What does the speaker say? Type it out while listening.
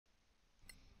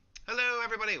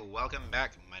everybody, welcome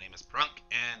back. My name is Prunk,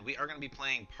 and we are going to be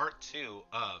playing part 2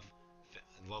 of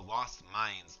The Lost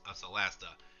Mines of Solasta.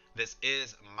 This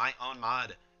is my own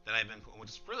mod that I've been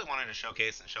just really wanting to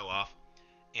showcase and show off,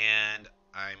 and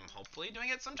I'm hopefully doing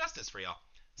it some justice for y'all.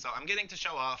 So I'm getting to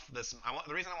show off this.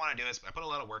 The reason I want to do is I put a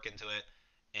lot of work into it,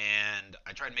 and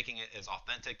I tried making it as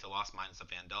authentic to Lost Mines of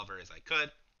Phandelver as I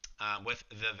could, with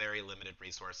the very limited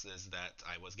resources that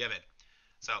I was given.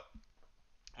 So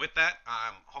with that,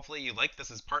 hopefully you like this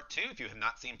is part 2. If you have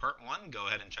not seen part 1, go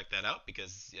ahead and check that out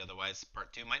because otherwise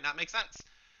part 2 might not make sense.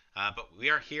 But we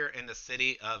are here in the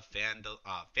city of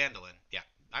Phandalin. Yeah,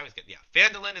 I always get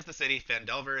Phandalin is the city,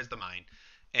 Phandelver is the mine,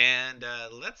 and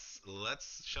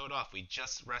let's show it off. We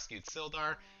just rescued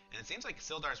Sildar, and it seems like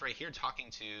Sildar's right here talking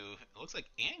to it looks like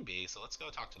Angby. So let's go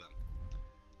talk to them.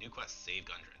 New quest: Save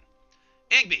Gundren.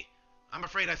 Angby, I'm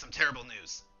afraid I have some terrible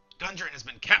news. Gundren has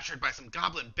been captured by some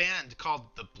goblin band called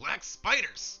the Black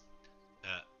Spiders.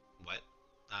 What?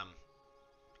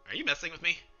 Are you messing with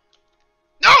me?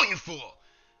 No, you fool!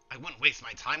 I wouldn't waste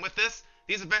my time with this.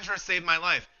 These adventurers saved my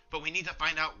life, but we need to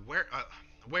find out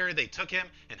where they took him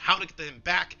and how to get him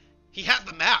back. He has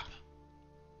the map.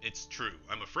 It's true.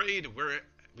 I'm afraid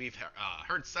we've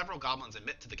heard several goblins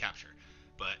admit to the capture,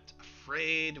 but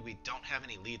afraid we don't have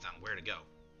any leads on where to go.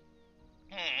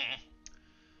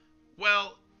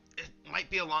 Well, it might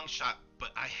be a long shot, but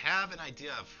I have an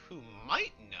idea of who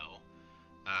might know.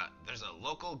 There's a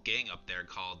local gang up there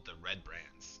called the Red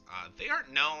Brands. They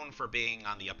aren't known for being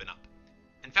on the up and up.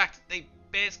 In fact, they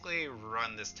basically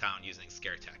run this town using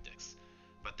scare tactics.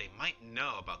 But they might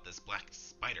know about this Black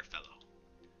Spider fellow.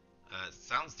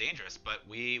 Sounds dangerous, but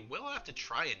we will have to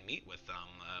try and meet with them.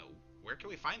 Where can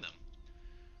we find them?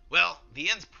 Well, the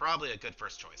inn's probably a good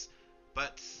first choice.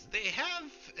 But they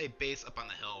have a base up on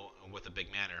the hill with a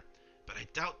big manor, but I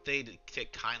doubt they'd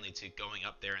take kindly to going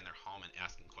up there in their home and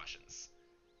asking questions.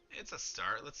 It's a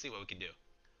start. Let's see what we can do.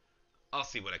 I'll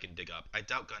see what I can dig up. I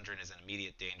doubt Gundren is in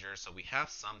immediate danger, so we have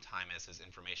some time as his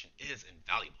information is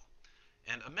invaluable.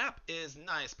 And a map is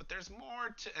nice, but there's more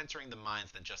to entering the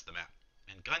mines than just the map,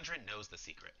 and Gundren knows the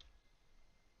secret.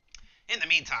 In the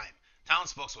meantime,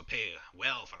 townsfolk will pay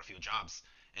well for a few jobs,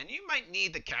 and you might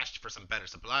need the cash for some better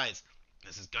supplies.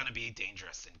 This is gonna be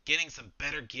dangerous, and getting some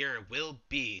better gear will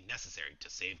be necessary to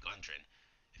save Gundren.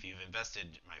 If you've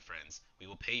invested, my friends, we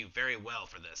will pay you very well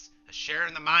for this. A share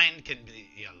in the mine can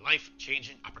be a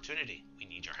life-changing opportunity. We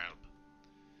need your help.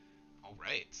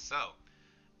 Alright, so,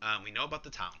 we know about the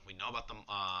town. We know about the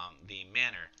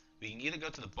manor. We can either go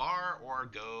to the bar or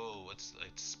go, it's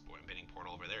spinning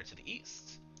portal over there to the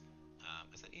east.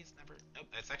 Is that east? Never? Nope,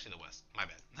 it's actually the west. My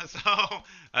bad. So,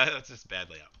 that's just bad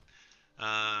layout.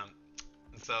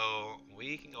 So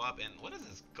we can go up and what is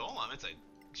this golem? It's a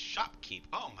shopkeep.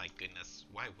 Oh my goodness!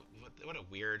 Why? What a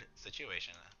weird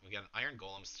situation. We got an iron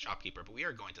golem shopkeeper, but we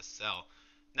are going to sell.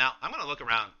 Now I'm gonna look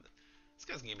around. This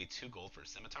guy's gonna give me 2 gold for a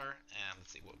scimitar. And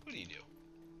let's see, what do you do?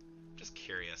 I'm just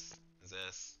curious. Is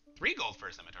this 3 gold for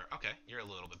a scimitar? Okay, you're a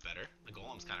little bit better. The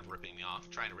golem's kind of ripping me off,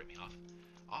 trying to rip me off.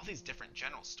 All these different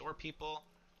general store people.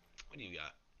 What do you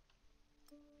got?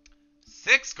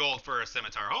 6 gold for a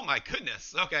scimitar. Oh my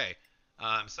goodness. Okay.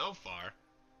 So far,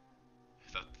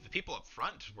 the people up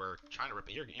front were trying to rip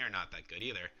me. You're not that good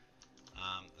either.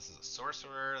 This is a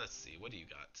sorcerer. Let's see, what do you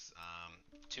got?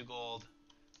 2 gold.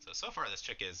 So far this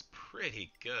chick is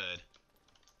pretty good.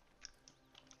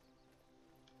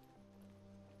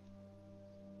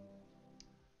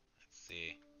 Let's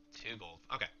see, 2 gold.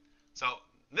 Okay, so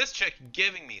this chick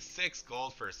giving me 6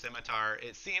 gold for a scimitar,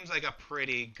 it seems like a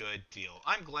pretty good deal.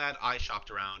 I'm glad I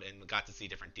shopped around and got to see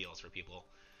different deals for people.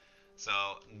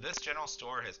 So this general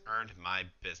store has earned my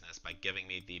business by giving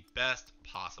me the best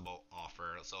possible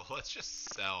offer. So let's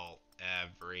just sell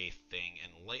everything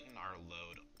and lighten our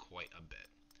load quite a bit.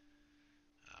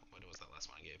 What was that last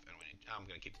one I gave? Anyway, I'm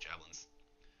going to keep the javelins.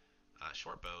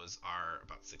 Short bows are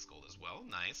about 6 gold as well.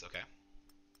 Nice, okay.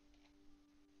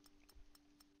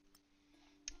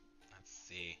 Let's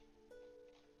see.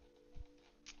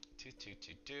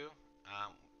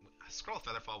 Scroll of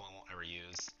Featherfall we won't ever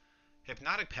use.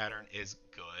 Hypnotic Pattern is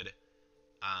good.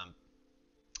 I'm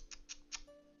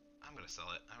going to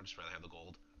sell it. I would just rather have the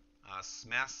gold.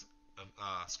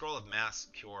 Scroll of Mass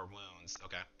Cure Wounds.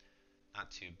 Okay. Not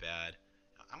too bad.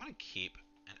 I'm going to keep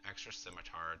an extra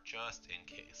scimitar just in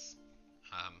case.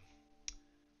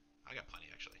 I got plenty,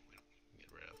 actually. We don't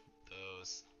get rid of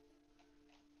those.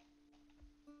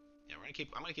 Yeah, I'm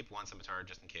going to keep 1 scimitar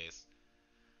just in case.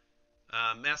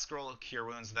 Mass Scroll of Cure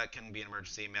Wounds, that can be an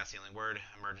emergency. Mass Healing Word,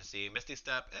 emergency. Misty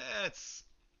Step, it's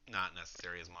not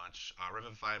necessary as much.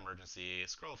 Revivify, emergency.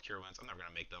 Scroll of Cure Wounds, I'm never going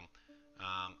to make them.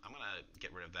 I'm gonna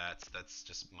get rid of that. That's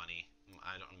just money.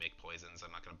 I don't make poisons.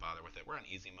 I'm not gonna bother with it. We're on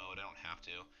easy mode. I don't have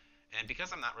to. And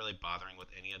because I'm not really bothering with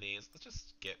any of these, let's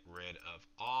just get rid of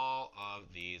all of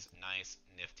these nice,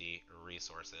 nifty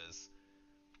resources.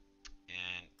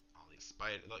 And all these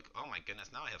spider, like, oh my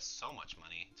goodness, now I have so much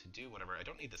money to do whatever. I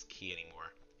don't need this key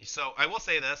anymore. So I will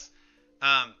say this,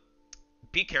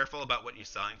 be careful about what you're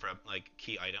selling for like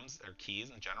key items or keys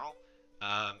in general,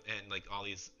 and like all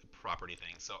these property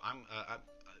things. So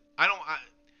I don't,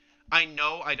 I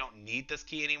know I don't need this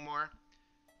key anymore,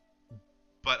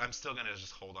 but I'm still gonna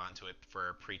just hold on to it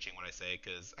for preaching what I say,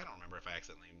 because I don't remember if I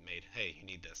accidentally made, hey, you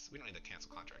need this. We don't need to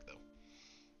cancel contract though.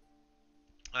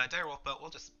 Direwolf belt,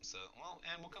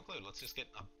 and we'll conclude. Let's just get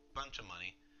a bunch of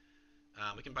money.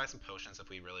 We can buy some potions if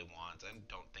we really want. I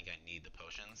don't think I need the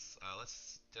potions.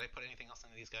 Did I put anything else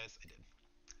into these guys? I did.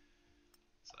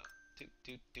 So,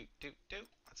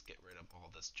 let's get rid of all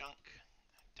this junk.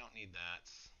 Don't need that.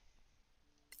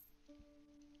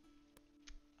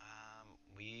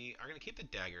 We are going to keep the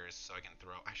daggers so I can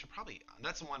throw. I should probably,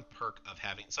 that's one perk of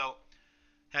having, so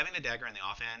having the dagger in the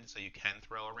offhand so you can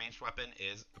throw a ranged weapon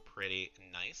is pretty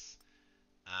nice.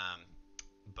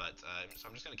 So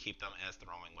I'm just going to keep them as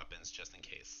throwing weapons just in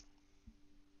case.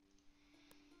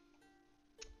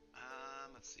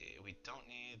 Let's see. We don't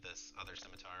need this other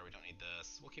scimitar. We don't need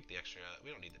this. We'll keep the extra.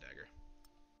 We don't need the dagger.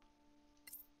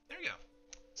 There you go.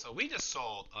 So we just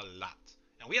sold a lot.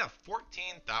 And we have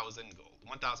 14,000 gold.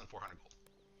 1,400 gold.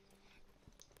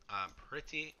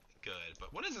 Pretty good.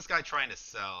 But what is this guy trying to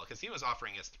sell? Because he was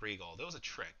offering us 3 gold. It was a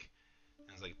trick. And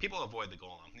it's like, people avoid the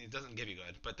golem. He doesn't give you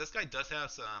good. But this guy does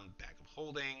have some bag of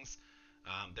holdings.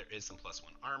 There is some +1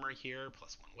 armor here.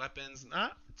 +1 weapons.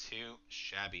 Not too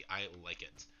shabby. I like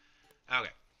it.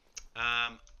 Okay.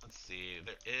 Let's see.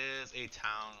 There is a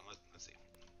town. Let's see.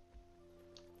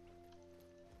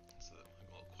 It's a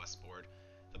little quest board.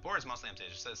 The board is mostly empty. It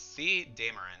just says, see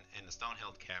Dameron in the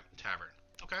Stonehill Tavern.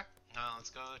 Okay. Let's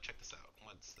go check this out.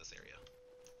 What's this area?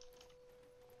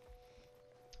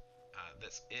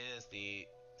 This is the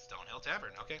Stonehill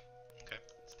Tavern. Okay. Okay.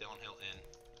 Stonehill Inn.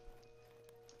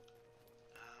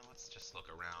 Let's just look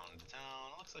around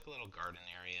town. It looks like a little garden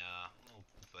area. A little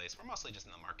place. We're mostly just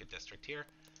in the market district here.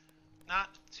 Not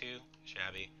too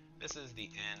shabby. This is the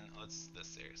inn. What's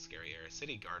this area? Scary area.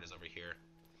 City guard is over here.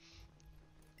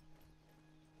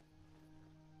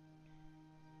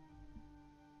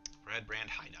 Red Brand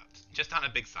Hideout. Just on a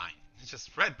big sign. It's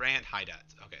just Red Brand Hideout.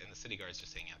 Okay, and the city guard's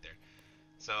just hanging out there.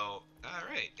 So,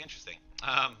 alright, interesting.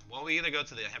 Well, we either go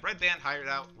to the Red Band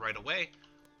Hideout right away,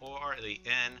 or the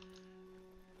inn.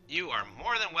 You are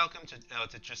more than welcome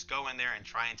to just go in there and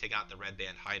try and take out the Red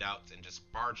Band Hideout and just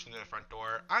barge through the front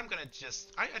door. I'm gonna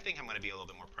just, I think I'm gonna be a little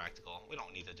bit more practical. We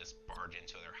don't need to just barge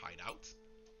into their hideout.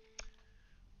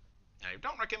 I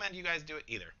don't recommend you guys do it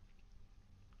either.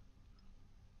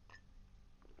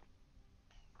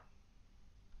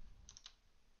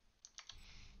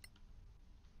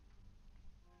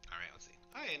 Alright, let's see.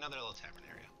 Hey, another little tavern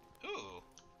area. Ooh,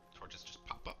 torches just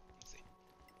pop up. Let's see.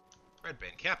 Red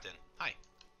Band Captain, hi.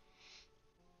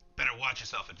 Better watch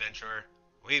yourself, adventurer.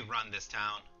 We run this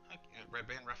town. Red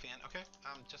Band Ruffian, okay.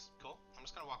 Just cool. I'm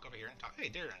just gonna walk over here and talk. Hey,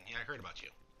 Darren, yeah, I heard about you.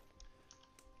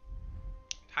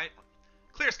 Hi.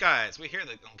 Clear skies. We hear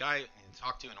the guy you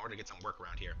talk to in order to get some work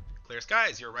around here. Clear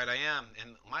skies. You're right, I am.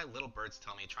 And my little birds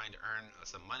tell me trying to earn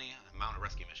some money. Mount a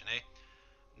rescue mission, eh?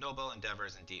 Noble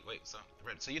endeavors indeed. Wait,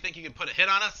 so you think you can put a hit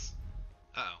on us?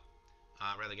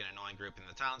 Uh-oh. Rather get an annoying group in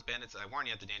the towns. Bandits, I warn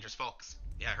you, the dangerous folks.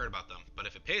 Yeah, I heard about them. But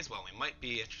if it pays well, we might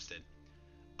be interested.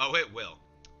 Oh, it will.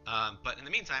 But in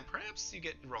the meantime, perhaps you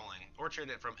get rolling.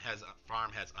 Orchard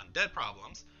farm has undead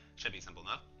problems. Should be simple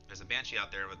enough. There's a banshee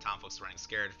out there with town folks running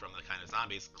scared from the kind of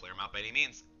zombies. Clear them out by any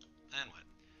means. And what?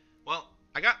 Well,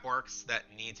 I got orcs that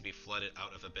need to be flooded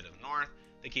out of a bit of north.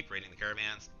 They keep raiding the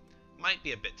caravans. Might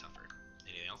be a bit tougher.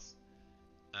 Anything else?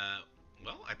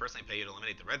 Well, I personally pay you to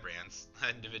eliminate the red brands.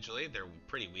 Individually, they're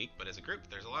pretty weak, but as a group,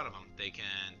 there's a lot of them. They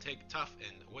can take tough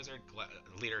and wizard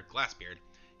leader Glassbeard.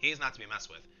 He's not to be messed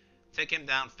with. Take him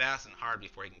down fast and hard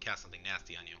before he can cast something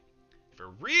nasty on you. If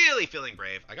you're really feeling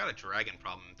brave, I got a dragon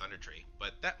problem in Thunder Tree,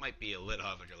 but that might be a little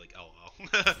of it. You're like,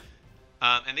 oh.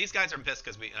 And these guys are pissed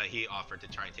because he offered to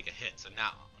try and take a hit. So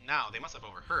now they must have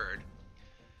overheard.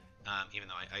 Even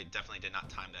though I definitely did not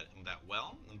time that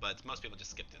well, but most people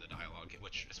just skip through the dialogue,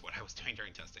 which is what I was doing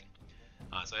during testing.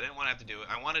 So I didn't want to have to do it.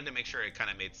 I wanted to make sure it kind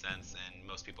of made sense, and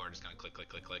most people are just going to click, click,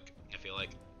 click, click, I feel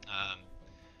like.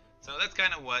 So that's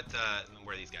kind of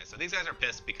where these guys. So these guys are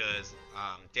pissed because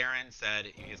Darren said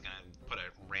he's going to put a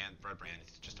red brand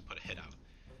just to put a hit out.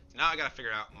 So now I got to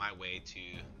figure out my way to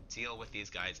deal with these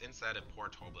guys inside of poor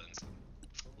Toblin's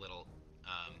little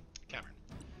cavern.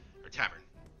 Or tavern.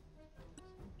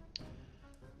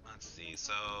 Let's see,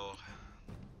 so...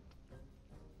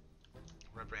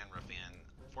 Red Brand Ruffian,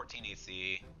 14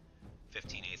 AC,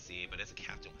 15 AC, but it's a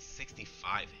captain with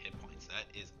 65 hit points. That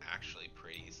is actually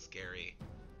pretty scary.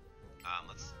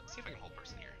 Let's see if I can hold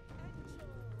person here.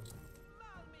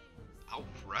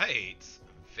 Alright!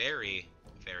 Very,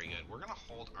 very good. We're gonna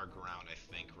hold our ground, I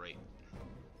think, right...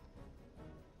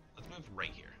 Let's move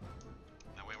right here.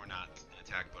 That way we're not in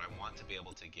attack, but I want to be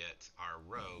able to get our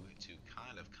rogue to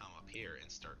kind of come up here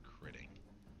and start critting.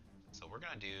 So we're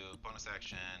gonna do bonus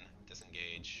action,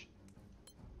 disengage.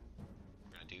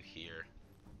 We're gonna do here.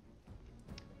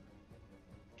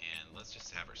 And let's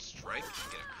just have her strike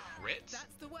and get a crit.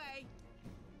 That's the way.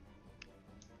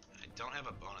 I don't have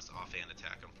a bonus offhand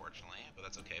attack, unfortunately, but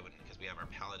that's okay because we have our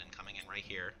paladin coming in right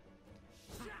here.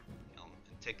 He'll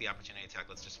take the opportunity attack.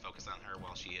 Let's just focus on her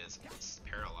while she is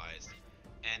paralyzed.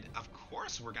 And of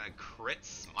course we're gonna crit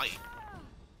smite.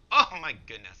 Oh my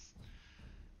goodness.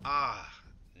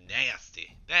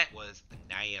 Nasty. That was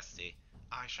nasty.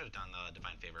 Oh, I should have done the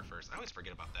Divine Favor first. I always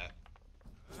forget about that.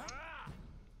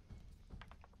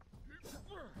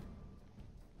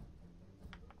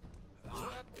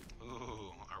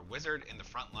 Ooh, our wizard in the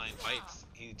front line fights.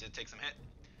 He did take some hit.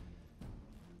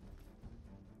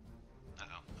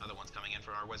 Uh-oh. Other one's coming in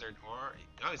for our wizard. Or,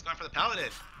 oh, he's going for the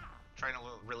paladin. Trying to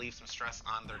relieve some stress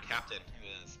on their captain,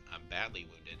 who is badly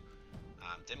wounded.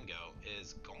 Dimgo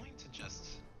is going to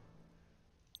just...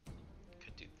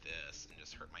 Could do this and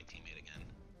just hurt my teammate again.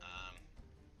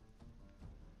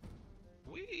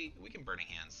 We can Burning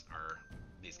Hands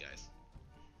these guys.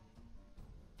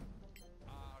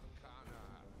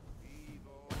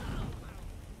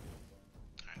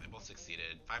 Alright, they both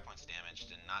succeeded. 5 points of damage,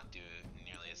 did not do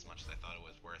nearly as much as I thought it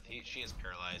was worth. She is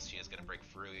paralyzed. She is going to break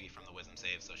free from the wisdom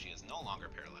save, so she is no longer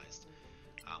paralyzed.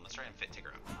 Let's try and take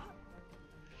her out.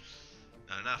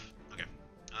 Not enough. Okay.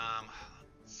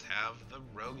 Let's have the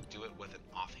rogue do it with an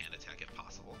offhand attack if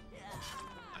possible.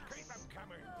 Nice.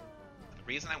 The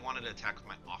reason I wanted to attack with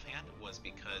my offhand was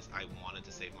because I wanted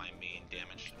to save my main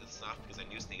damage stuff, because I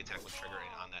knew sneak attack would trigger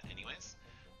on that anyways.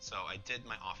 So I did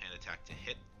my offhand attack to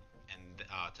hit and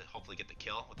to hopefully get the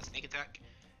kill with the sneak attack,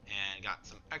 and got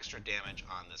some extra damage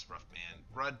on this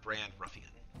Red Brand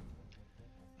Ruffian.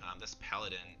 This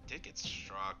paladin did get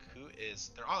struck.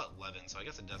 They're all at 11, so I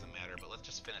guess it doesn't matter, but let's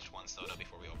just finish one soda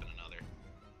before we open another.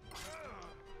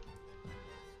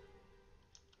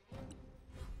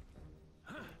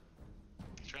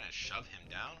 He's trying to shove him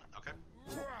down. Okay.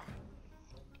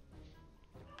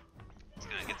 He's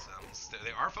gonna get some.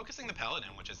 They are focusing the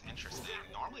paladin, which is interesting.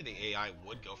 Normally the AI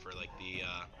would go for like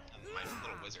my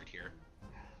little wizard here.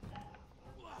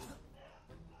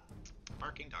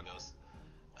 Barking doggos.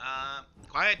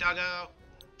 Quiet doggo.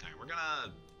 Alright, we're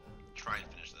gonna try and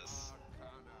finish this.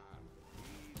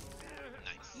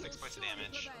 Nice. 6 points of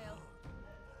damage.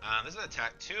 This is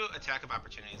two attack of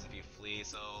opportunities if you flee,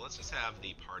 so let's just have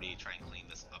the party try and clean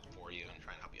this up for you and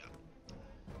try and help you out.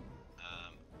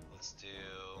 Let's do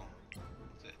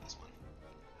this one.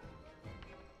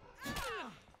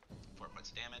 4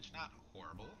 points of damage, not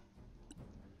horrible.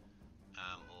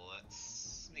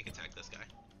 Let's sneak attack this guy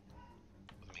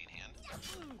with the main hand.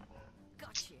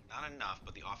 Gotcha. Not enough,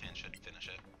 but the offhand should finish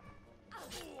it.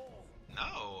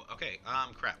 No. Okay.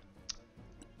 Crap.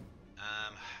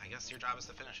 I guess your job is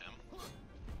to finish him.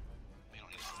 We don't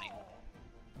need to smite.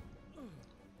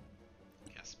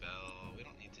 Cast spell. We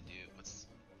don't need to do what's.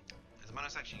 As a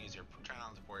bonus action, use your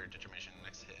trial to warrior determination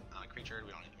next hit on a creature.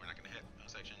 We're not going to hit.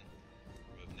 Bonus action.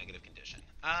 Remove negative condition.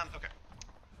 Okay.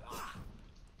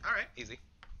 All right. Easy.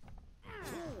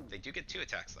 They do get 2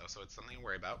 attacks though, so it's something to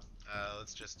worry about.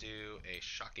 Let's just do a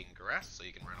shocking grasp so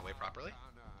you can run away properly.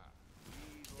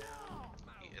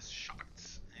 He is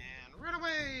shocked. And run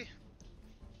away!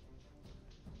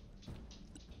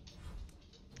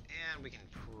 And we can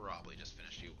probably just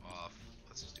finish you off.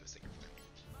 Let's just do a Sacred Flame.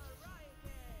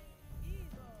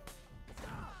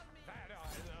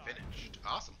 Finished.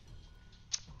 Awesome.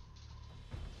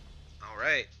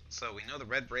 Alright, so we know the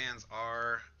red brands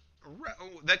are...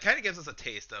 That kind of gives us a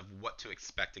taste of what to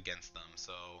expect against them,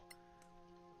 so...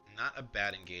 Not a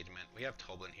bad engagement. We have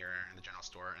Toblin here in the general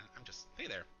store, and I'm just... Hey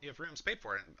there, you have rooms paid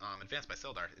for it, advanced by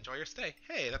Sildar. Enjoy your stay.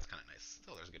 Hey, that's kind of nice.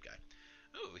 Sildar's a good guy.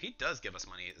 Ooh, he does give us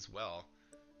money as well.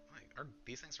 Like,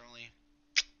 these things are only...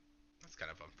 That's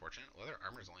kind of unfortunate. Leather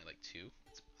armor is only like 2.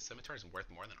 Scimitar is worth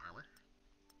more than armor.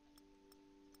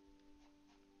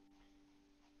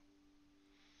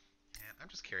 And I'm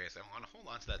just curious. I want to hold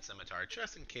on to that scimitar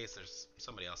just in case there's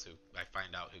somebody else who I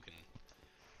find out who can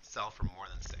sell for more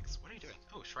than 6. What are you doing?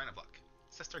 Oh, Shrine of Luck.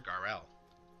 Sister Garel.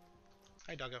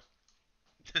 Hi, doggo.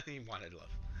 He wanted love.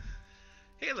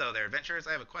 Hello there, adventurers.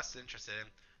 I have a quest interested in.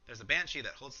 There's a banshee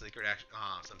that holds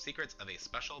some secrets of a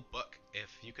special book.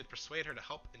 If you could persuade her to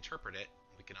help interpret it,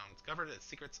 we can uncover the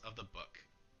secrets of the book.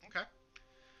 Okay.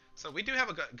 So we do have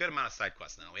a good amount of side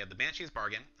quests now. We have the Banshee's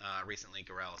Bargain. Recently,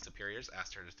 Gorell's superiors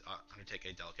asked her to undertake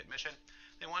a delicate mission.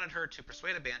 They wanted her to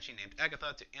persuade a Banshee named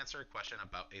Agatha to answer a question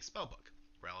about a spellbook.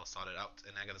 Gorell sought it out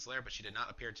in Agatha's lair, but she did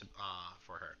not appear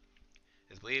for her.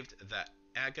 It is believed that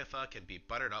Agatha can be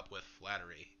buttered up with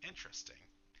flattery. Interesting.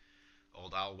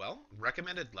 Old Owl Well,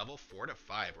 recommended level 4 to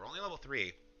 5. We're only level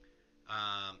 3.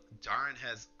 Darren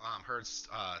has heard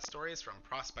stories from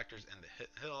prospectors in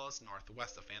the hills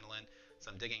northwest of Phandelver,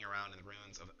 some digging around in the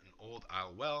ruins of an old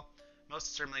Owl Well.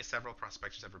 Most certainly, several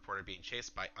prospectors have reported being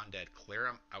chased by undead. Clear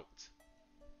 'em out.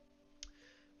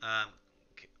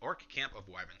 Orc camp of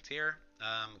Wyvern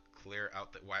clear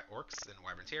out the orcs in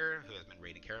Wyvern who has been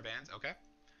raiding caravans. Okay.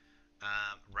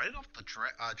 Radolf the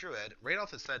Druid.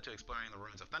 Radolf is said to exploring the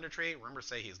ruins of Thunder Tree. Rumors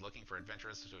say he's looking for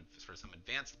adventurers for some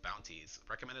advanced bounties.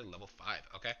 Recommended level 5.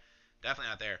 Okay. Definitely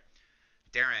not there.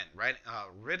 Darren,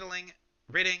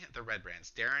 ridding the Red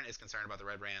Brands. Darren is concerned about the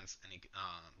Red Brands, and he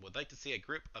would like to see a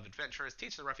group of adventurers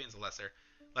teach the ruffians a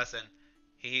lesson.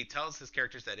 He tells his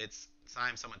characters that it's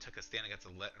time someone took a stand against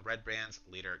the Red Brands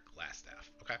leader, Glassstaff.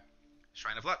 Okay.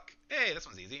 Shrine of Luck. Hey, this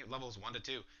one's easy. Levels 1 to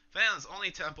 2. Phandelver's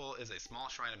only temple is a small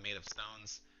shrine made of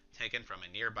stones taken from a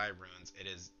nearby ruins. It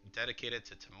is dedicated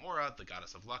to Tamora, the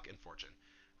goddess of luck and fortune.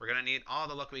 We're going to need all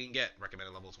the luck we can get.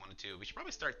 Recommended levels 1 to 2. We should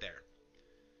probably start there.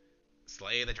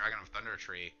 Slay the Dragon of Thunder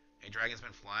Tree. A dragon's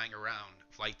been flyting around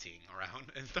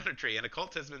in Thunder Tree, and a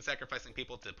cult has been sacrificing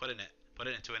people to put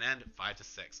it to an end. 5 to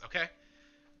 6. Okay.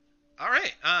 All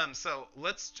right. So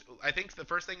I think the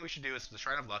first thing we should do is the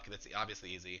Shrine of Luck. That's obviously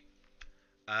easy.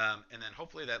 And then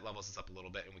hopefully that levels us up a little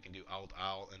bit, and we can do Old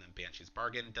Owl and then Banshee's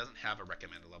Bargain. It doesn't have a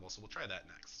recommended level, so we'll try that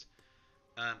next.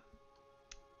 I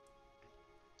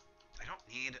don't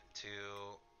need to.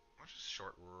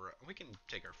 We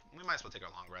might as well take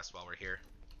our long rest while we're here.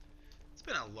 It's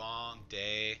been a long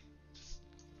day.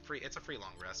 It's a free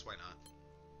long rest. Why not?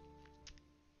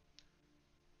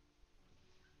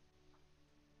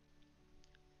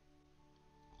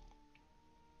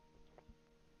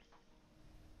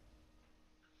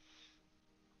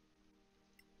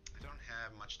 I don't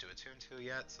have much to attune to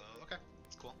yet, so okay,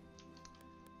 that's cool.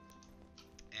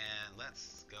 And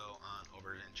let's go on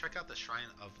over and check out the Shrine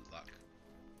of Luck.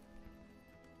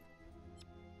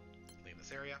 Leave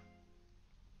this area.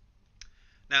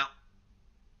 Now,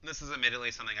 this is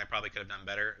admittedly something I probably could have done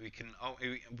better. We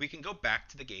can go back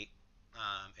to the gate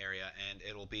area, and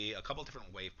it'll be a couple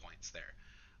different waypoints there.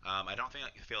 I don't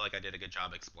feel like I did a good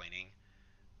job explaining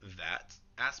that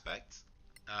aspect.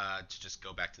 To just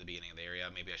go back to the beginning of the area.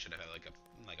 Maybe I should have had like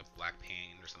a black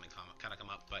pane or something kind of come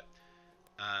up, but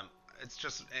it's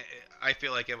just I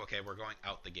feel like okay, we're going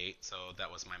out the gate, so that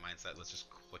was my mindset. Let's just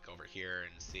click over here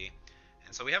and see.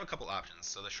 And so we have a couple options.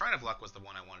 So the Shrine of Luck was the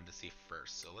one I wanted to see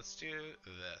first. So let's do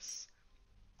this.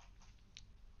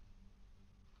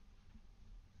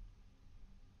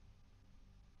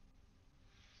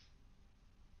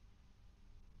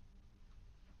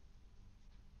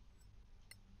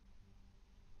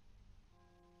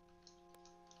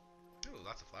 Ooh,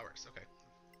 lots of flowers. Okay.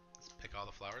 Let's pick all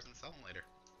the flowers and sell them later.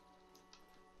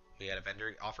 We had a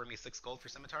vendor offer me 6 gold for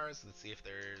scimitars. Let's see if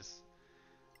there's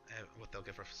what they'll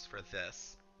give us for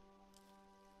this.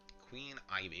 Queen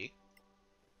Ivy.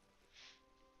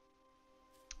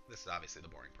 This is obviously the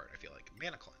boring part, I feel like.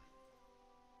 Manaclin.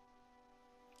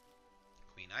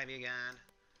 Queen Ivy again.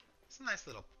 It's a nice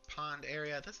little pond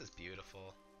area. This is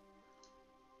beautiful.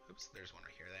 Oops, there's one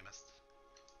right here that I missed.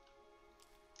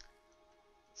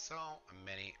 So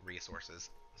many resources.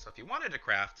 So if you wanted to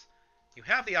craft, you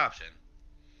have the option.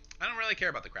 I don't really care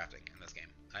about the crafting in this game.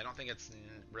 I don't think it's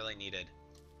really needed.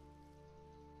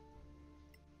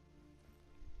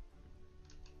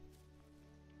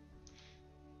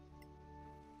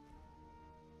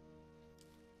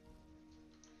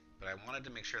 But I wanted to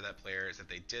make sure that players, if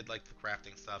they did like the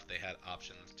crafting stuff, they had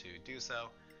options to do so.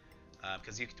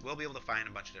 Because you will be able to find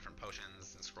a bunch of different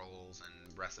potions and scrolls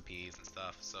and recipes and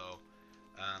stuff. So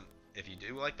if you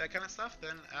do like that kind of stuff,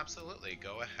 then absolutely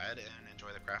go ahead and enjoy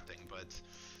the crafting. But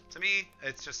to me,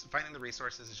 it's just finding the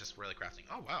resources is just really crafting.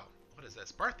 Oh wow, what is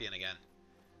this? Parthian again.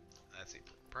 Let's see,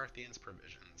 Parthian's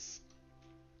provisions.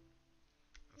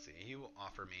 Let's see, you will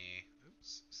offer me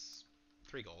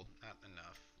 3 gold, not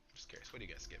enough. I'm just curious, what do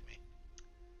you guys give me?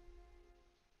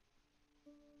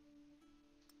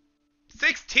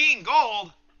 16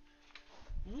 gold?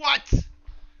 What?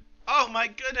 Oh my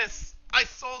goodness! I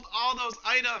sold all those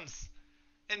items!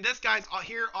 And this guy's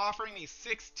here offering me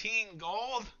 16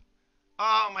 gold?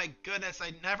 Oh my goodness,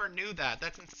 I never knew that.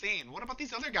 That's insane. What about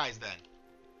these other guys then?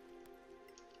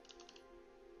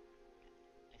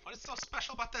 What is so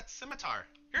special about that scimitar?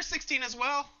 You're 16 as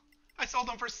well? I sold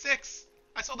them for 6.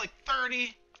 I sold like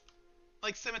 30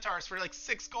 like scimitars for like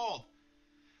 6 gold.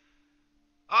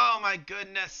 Oh my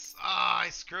goodness. I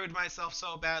screwed myself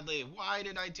so badly. Why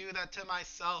did I do that to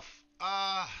myself?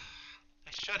 I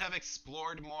should have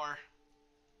explored more.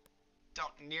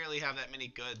 Don't nearly have that many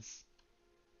goods.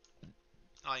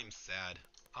 I'm sad.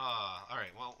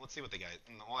 Alright, well, let's see what the guy...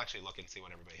 We'll actually look and see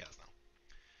what everybody has now.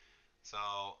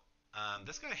 So,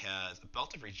 this guy has a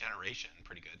Belt of Regeneration,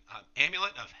 pretty good.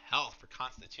 Amulet of Health for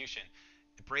Constitution.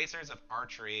 Bracers of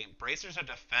Archery. Bracers of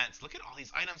Defense. Look at all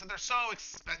these items, and they're so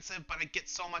expensive, but I get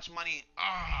so much money.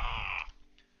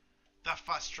 The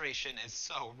frustration is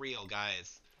so real,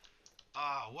 guys.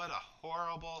 What a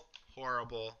horrible,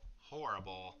 horrible,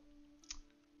 horrible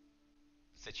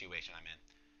situation I'm in.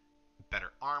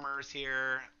 Better armors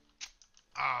here.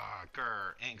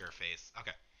 Anger face.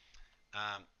 Okay.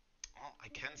 Well, I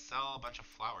can sell a bunch of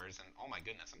flowers, and oh my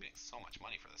goodness, I'm getting so much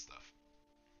money for this stuff.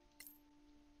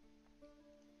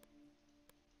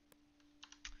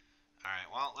 Alright,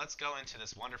 well, let's go into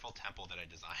this wonderful temple that I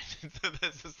designed.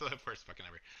 This is the first fucking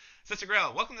ever. Sister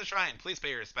Grail, welcome to the shrine. Please pay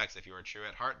your respects. If you are true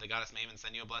at heart, the goddess may even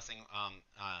send you a blessing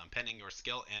pending your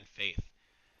skill and faith.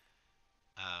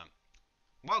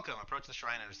 Welcome. Approach the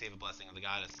shrine and receive a blessing of the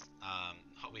goddess.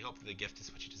 We hope the gift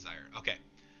is what you desire. Okay.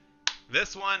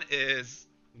 This one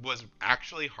was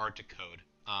actually hard to code.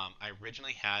 I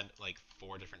originally had like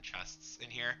 4 different chests in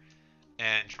here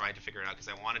and tried to figure it out because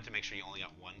I wanted to make sure you only got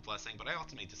 1 blessing, but I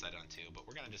ultimately decided on 2. But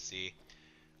we're going to just see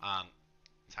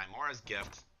Timora's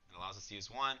gift. It allows us to use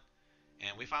 1.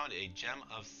 And we found a Gem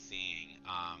of Seeing.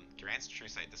 Grants true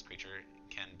sight. This creature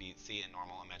can see in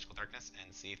normal and magical darkness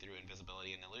and see through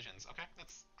invisibility and illusions. Okay,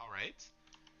 that's alright.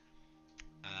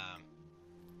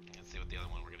 Let's see what the other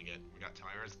one we're going to get. We got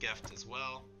Timora's gift as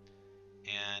well.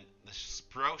 And the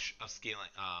Brooch of Scaling.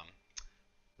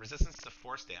 Resistance to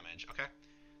force damage. Okay.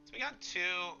 So we got 2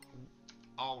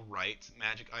 alright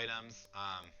magic items.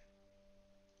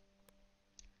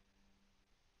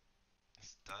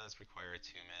 This does require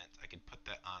attunement. I could put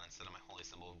that on instead of my holy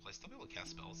symbol. Will I still be able to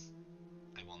cast spells?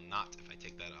 I will not if I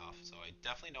take that off. So I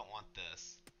definitely don't want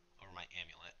this over my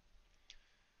amulet.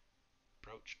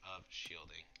 Brooch of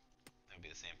Shielding. That would be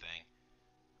the same thing.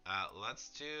 Let's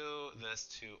do this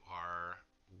to our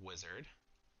wizard.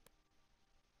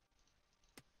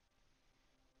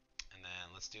 And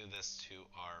then let's do this to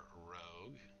our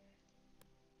rogue.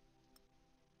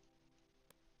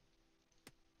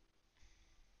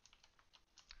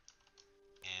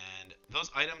 And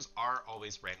those items are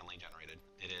always randomly generated.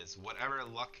 It is whatever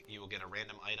luck, you will get a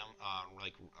random item,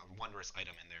 like a wondrous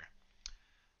item in there.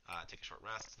 Take a short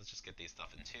rest. Let's just get these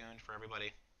stuff in tune for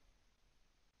everybody.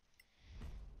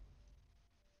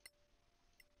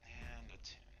 And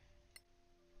attune.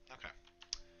 Okay.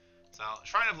 So,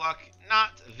 Shrine of Luck,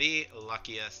 not the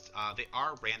luckiest. They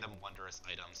are random wondrous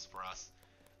items for us.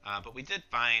 But we did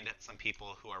find some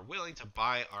people who are willing to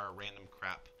buy our random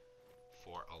crap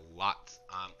for a lot.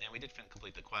 And we did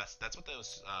complete the quest. That's what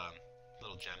those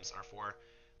little gems are for.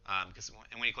 And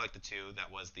when you collect the 2,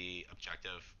 that was the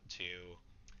objective to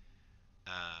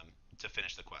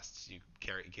finish the quests. You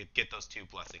get those 2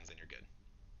 blessings and you're good.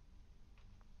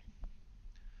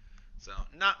 So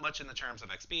not much in the terms of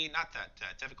XP, not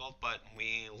that difficult, but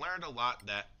we learned a lot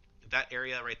that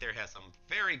area right there has some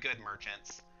very good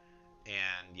merchants.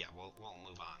 And yeah, we'll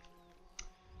move on.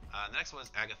 The next was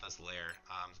Agatha's Lair.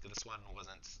 This one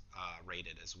wasn't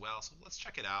rated as well, so let's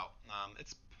check it out.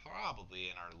 It's probably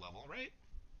in our level, right?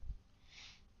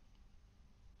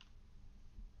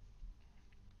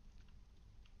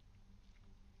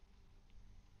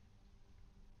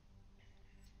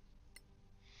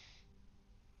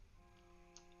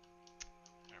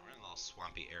 Alright, we're in a little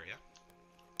swampy area.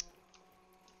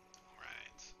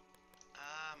 Alright.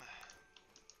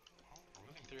 Well, we're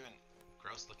moving through a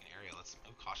gross-looking area. Let's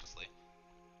move cautiously.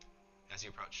 As you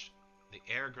approach, the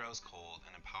air grows cold,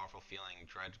 and a powerful feeling,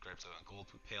 dread grips a gold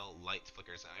pale light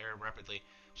flickers in the air rapidly.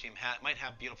 She might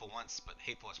have beautiful wants, but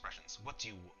hateful expressions. What do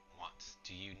you want?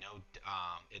 Do you know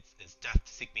it's death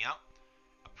to seek me out?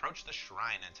 Approach the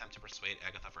shrine and attempt to persuade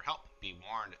Agatha for help. Be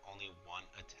warned, only 1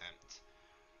 attempt.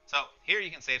 So, here you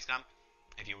can save scum,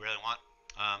 if you really want.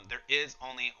 There is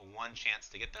only 1 chance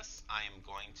to get this. I am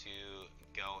going to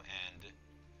go and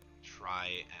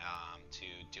try to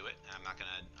do it. I'm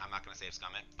not gonna save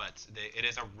scum it, but it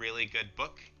is a really good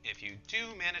book if you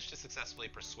do manage to successfully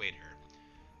persuade her.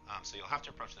 So you'll have to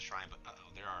approach the shrine, but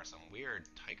uh-oh, there are some weird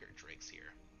tiger drakes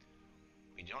here.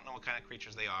 We don't know what kind of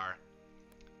creatures they are.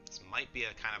 This might be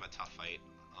a kind of a tough fight,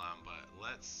 but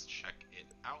let's check it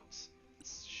out.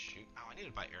 Let's shoot. Oh, I need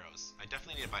to buy arrows. I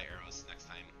definitely need to buy arrows next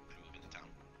time I move into town.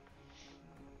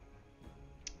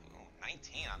 Ooh,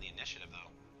 19 on the initiative,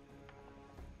 though.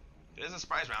 It is a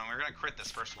surprise round. We're going to crit this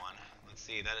first one. Let's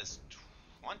see. That is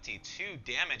 22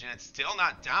 damage, and it's still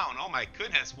not down. Oh, my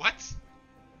goodness. What?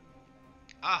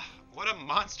 Ah, what a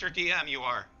monster DM you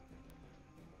are.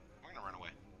 We're going to run away.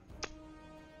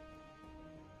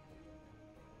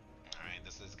 Alright,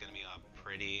 this is going to be a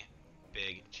pretty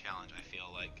big challenge, I feel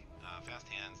like. Fast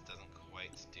Hands doesn't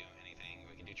quite do anything.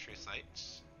 We can do True Sight.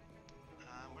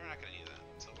 We're not going to use that,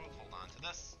 so we'll hold on to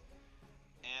this,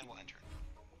 and we'll enter.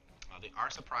 They are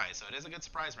surprised, so it is a good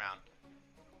surprise round.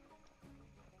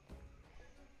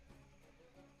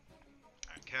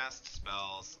 Alright, cast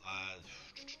spells.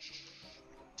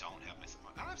 Don't have my.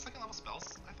 I don't have second level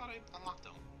spells. I thought I unlocked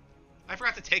them. I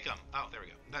forgot to take them. Oh, there we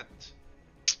go. That's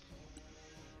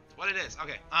what it is.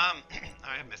 Okay. I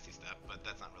have Misty Step, but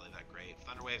that's not really that great.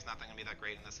 Thunder Wave's not going to be that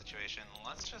great in this situation.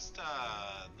 Let's just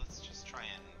try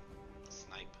and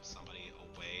snipe somebody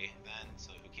away then, so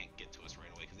who can't get to us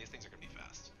right away, because these things are going to be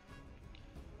fast.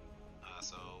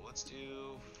 So let's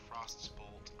do Frost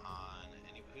Bolt on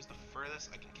any. Who's the furthest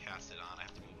I can cast it on? I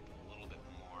have to move a little bit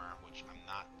more, which I'm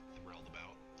not thrilled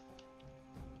about.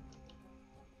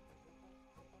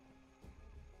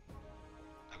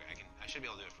 Okay, I should be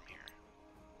able to do it from here.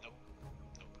 Nope.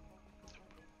 Nope. Nope.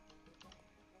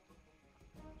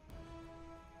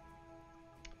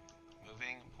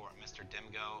 Moving poor Mr.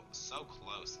 Dimgo so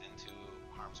close into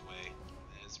harm's way.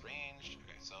 Is ranged.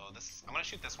 Okay, so this I'm gonna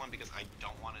shoot this one because I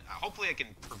don't want it. Hopefully, I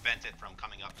can prevent it from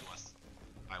coming up to us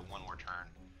by one more turn.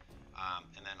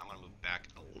 And then I'm gonna move back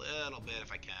a little bit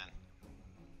if I can,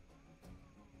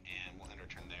 and we'll end our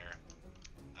turn there.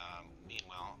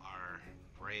 Meanwhile, our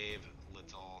brave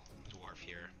little dwarf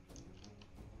here.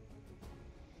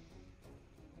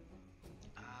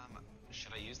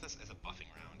 Should I use this as a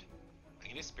buffing round? I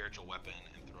can use Spiritual Weapon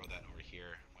and throw that over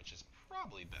here, which is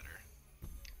probably better.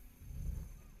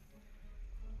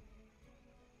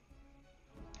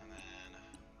 And then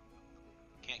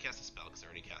can't cast a spell because I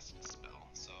already casted a spell.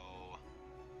 So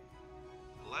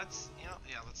let's,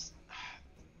 let's.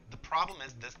 The problem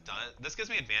is this gives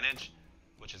me advantage,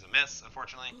 which is a miss,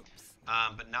 unfortunately.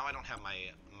 But now I don't have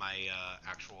my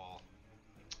actual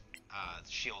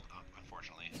shield up,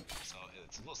 unfortunately. So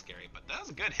it's a little scary, but that was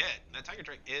a good hit. That Tiger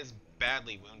Drake is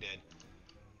badly wounded.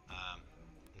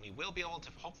 We will be able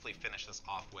to hopefully finish this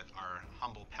off with our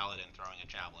humble paladin throwing a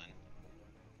javelin.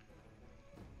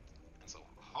 And so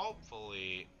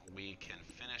hopefully we can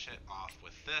finish it off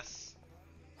with this.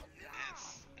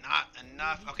 It's not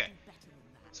enough. Okay.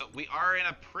 So we are in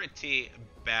a pretty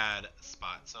bad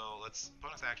spot. So let's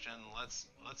bonus action. Let's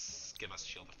give us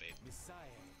Shield of Faith.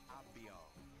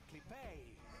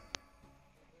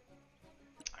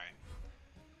 All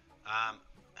right.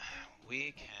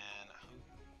 We can.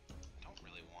 Don't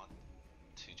really want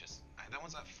to just. That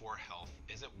one's at 4 health.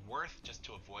 Is it worth just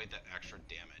to avoid that extra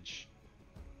damage?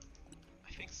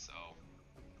 I think so.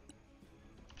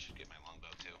 I should get my longbow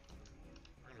too.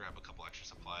 We're gonna grab a couple extra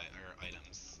supply or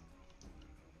items.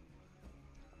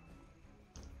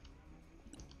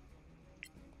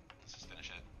 Let's just finish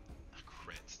it. A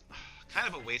crit. Kind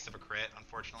of a waste of a crit,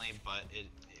 unfortunately, but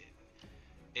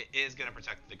it is going to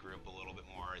protect the group a little bit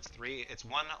more. It's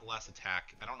 1 less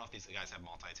attack. I don't know if these guys have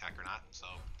multi-attack or not, so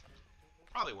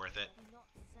probably worth it.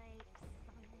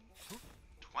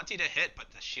 20 to hit,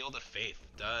 but the Shield of Faith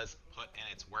does put in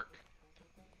its work.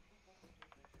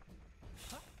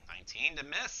 19 to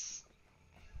miss.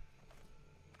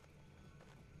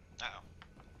 Uh-oh.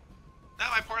 No,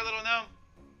 my poor little gnome.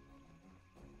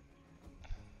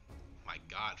 My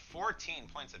god, 14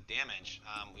 points of damage.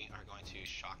 We are going to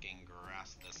shocking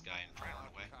grasp this guy and try and run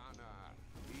away.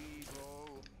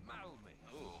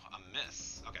 Ooh, a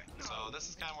miss. Okay, so this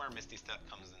is kind of where Misty Step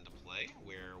comes into play,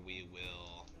 where we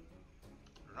will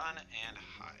run and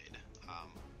hide.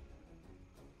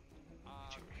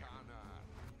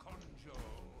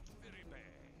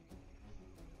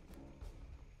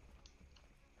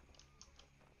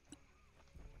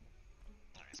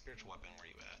 Alright, Spiritual Weapon, where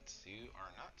you at? You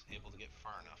are not able to get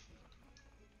far enough.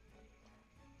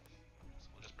 So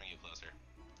we'll just bring you closer.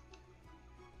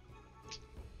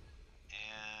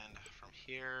 And from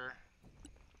here,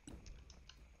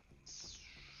 is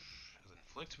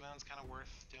Inflict Wounds kind of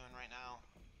worth doing right now?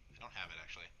 I don't have it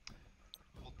actually.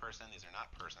 Hold Person, these are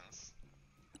not persons.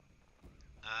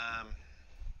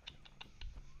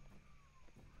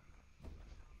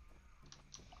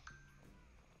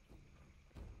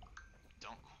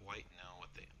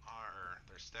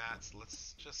 shots.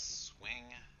 Let's just swing.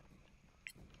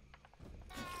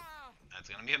 That's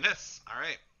gonna be a miss. All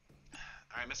right,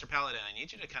 Mr. Paladin, I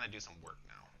need you to kind of do some work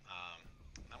now.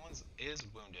 That one is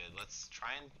wounded. Let's try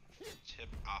and tip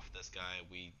off this guy.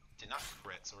 We did not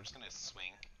crit, so we're just gonna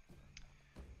swing.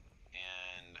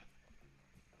 And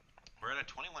we're at a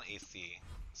 21 AC,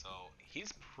 so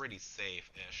he's pretty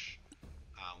safe-ish.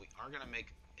 We are gonna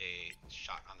make a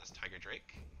shot on this Tiger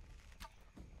Drake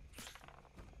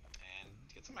and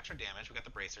get some extra damage. We got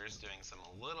the bracers doing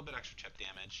a little bit extra chip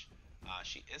damage.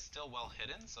 She is still well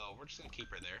hidden, so we're just gonna keep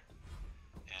her there.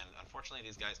 And unfortunately,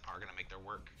 these guys are gonna make their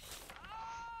work.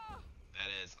 That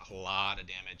is a lot of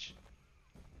damage.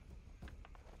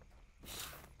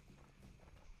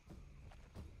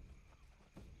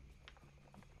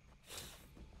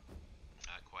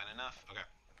 Not quite enough. Okay.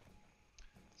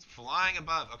 It's flying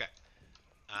above. Okay.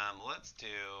 Let's do...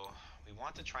 We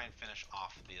want to try and finish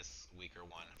off this weaker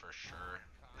one for sure.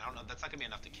 I don't know. That's not gonna be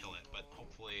enough to kill it, but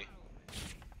hopefully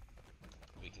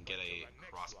we can get a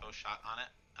crossbow shot on it.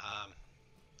 I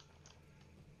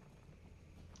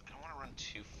don't want to run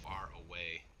too far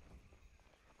away.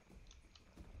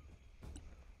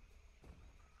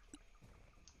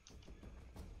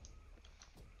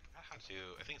 How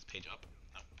to... I think it's page up.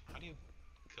 No. How do you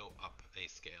go up a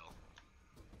scale?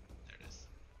 There it is.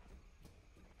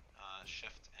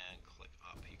 Shift and click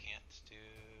up. You can't do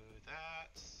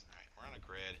that. Alright, we're on a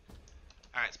grid.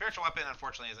 Alright, spiritual weapon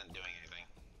unfortunately isn't doing anything.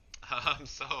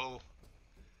 So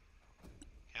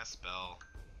cast spell,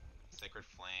 sacred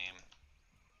flame.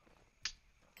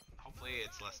 Hopefully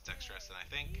it's less dexterous than I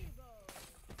think.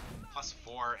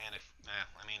 +4 and if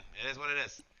I mean it is what it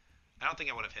is. I don't think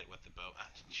I would have hit with the bow.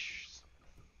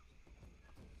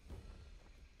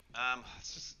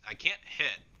 It's just I can't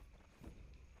hit.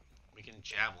 We can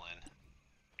javelin.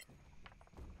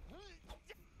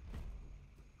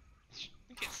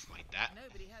 You can't smite that.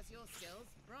 Nobody has your skills.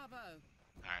 Bravo.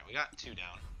 Alright, we got 2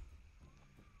 down.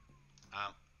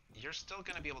 You're still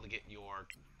going to be able to get your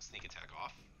sneak attack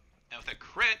off. And with a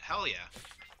crit, hell yeah.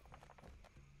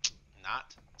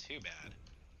 Not too bad.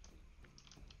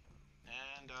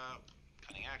 And,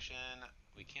 cunning action.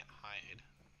 We can't hide.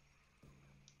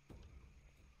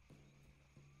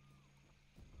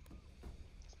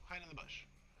 Let's hide in the bush.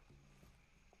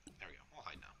 There we go. We'll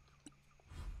hide now.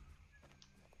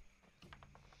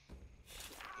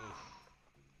 Oof.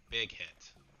 Big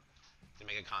hit. To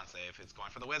make a con save. It's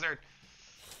going for the wizard.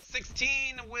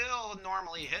 16 will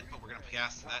normally hit, but we're going to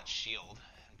cast that shield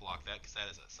and block that because that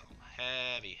is some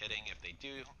heavy hitting. If they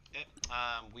do hit,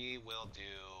 we will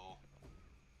do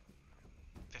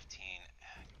 15.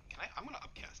 I'm going to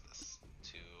upcast this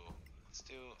to, let's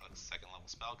do a 2nd level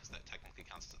spell because that technically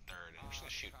counts as a 3rd, and we're just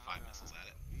going to shoot 5 missiles at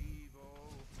it.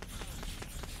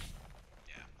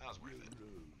 Yeah, that was worth it.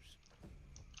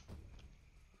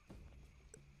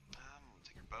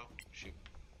 Take your bow, shoot.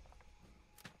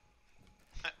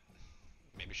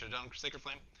 Maybe should have done Sacred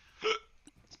Flame.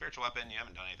 Spiritual weapon, you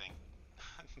haven't done anything.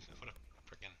 What a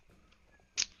frickin'...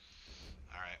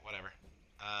 Alright, whatever.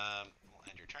 We'll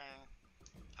end your turn.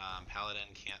 Paladin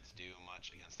can't do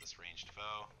much against this ranged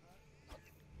foe.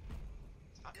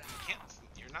 It's not... You can't...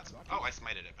 You're not... Oh, I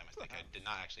smited it by mistake. I did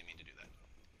not actually mean to do that.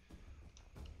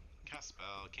 Cast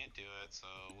spell, can't do it, so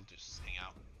we'll just hang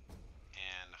out.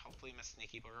 And hopefully Miss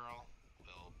Sneaky Girl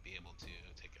will be able to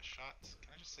take a shot.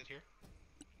 Can I just sit here?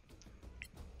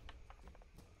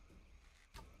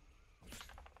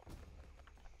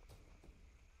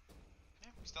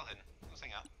 Still hidden. Let's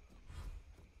hang out.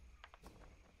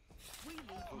 We leave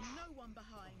no one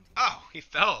behind. Oh, he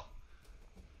fell.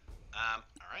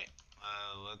 Alright.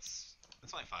 Let's...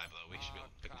 It's only 5 though. We should be able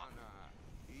to pick one.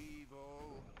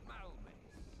 Evil moment.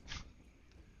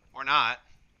 Or not.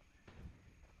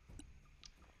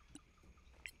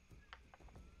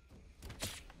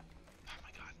 Oh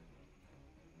my god.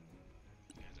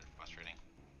 You guys are frustrating.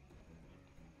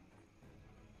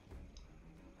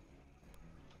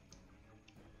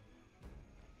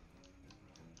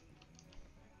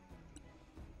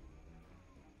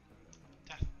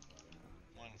 Death.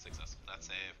 1 successful. That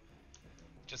save.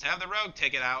 Just have the rogue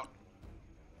take it out.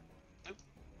 Oop.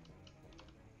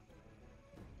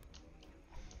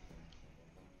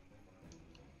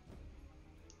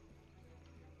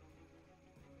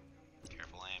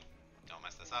 Careful aim. Don't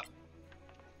mess this up.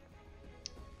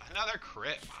 Another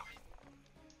crit. Wow.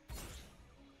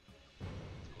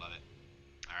 Love it.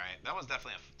 Alright, that was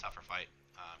definitely a tougher fight.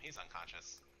 He's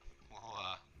unconscious. We'll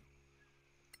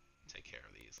take care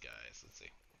of these guys. Let's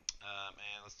see.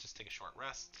 And let's just take a short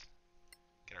rest.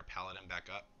 Get our paladin back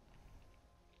up.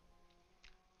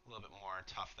 A little bit more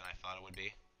tough than I thought it would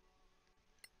be.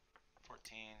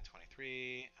 14,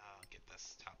 23. I'll get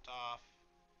this topped off.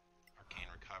 Arcane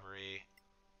Recovery.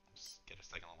 Just get a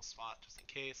second level spot just in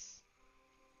case.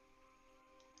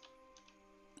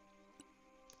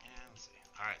 And let's see.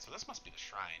 Alright, so this must be the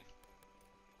shrine.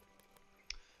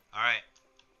 Alright.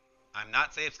 I'm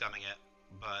not save scumming it,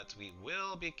 but we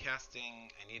will be casting.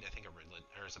 I think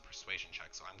there's a persuasion check,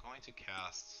 so I'm going to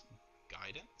cast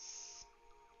Guidance.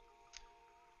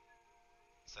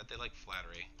 Said they like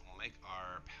flattery. We'll make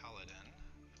our Paladin.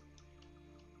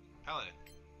 Paladin.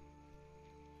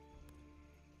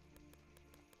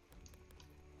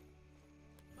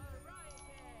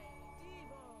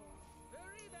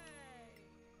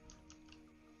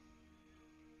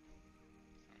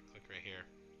 Click right here.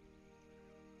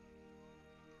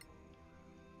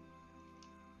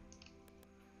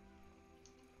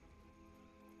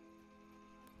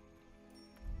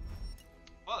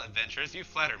 Well, adventurers, you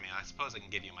flatter me. I suppose I can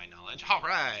give you my knowledge. All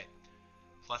right.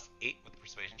 +8 with the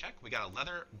persuasion check. We got a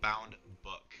leather-bound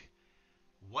book.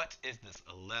 What is this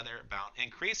leather-bound?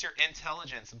 Increase your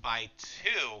intelligence by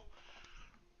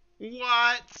 2.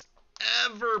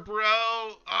 Whatever, bro.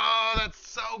 Oh, that's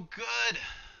so good.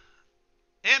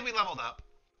 And we leveled up.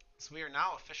 So we are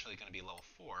now officially going to be level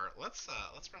 4. Let's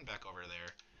run back over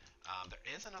there. There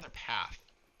is another path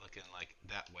looking like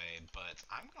that way, but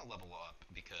I'm going to level up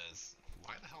because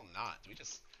why the hell not? We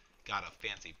just got a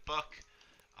fancy book.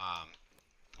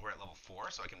 We're at level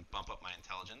 4, so I can bump up my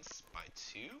intelligence by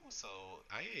 2. So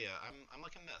I'm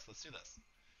liking this. Let's do this.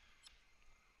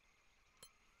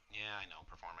 Yeah, I know.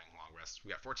 Performing long rest. We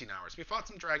got 14 hours. We fought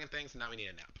some dragon things, and now we need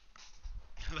a nap.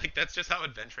 Like, that's just how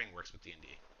adventuring works with D&D.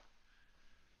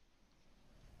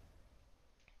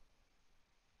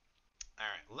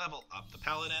 Alright, level up the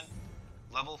paladin.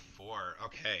 Level 4.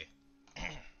 Okay.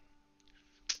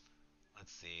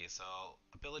 Let's see. So,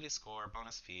 ability score,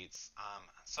 bonus feats.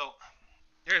 So,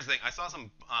 here's the thing. I saw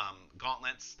some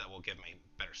gauntlets that will give me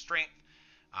better strength.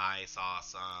 I saw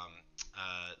some,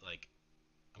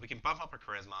 we can bump up our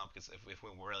charisma because if we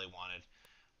really wanted.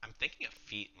 I'm thinking a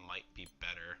feat might be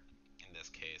better in this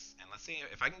case. And let's see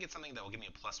if I can get something that will give me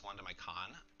a +1 to my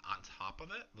con on top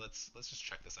of it. Let's just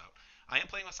check this out. I am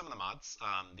playing with some of the mods.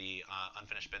 The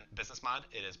Unfinished Business mod,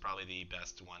 it is probably the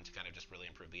best one to kind of just really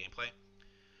improve the gameplay.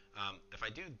 If I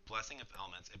do Blessing of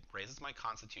Elements, it raises my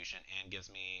constitution and gives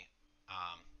me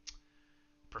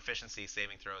proficiency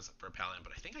saving throws for a paladin,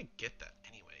 but I think I get that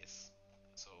anyways.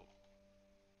 So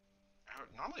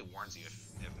it normally warns you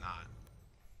if not.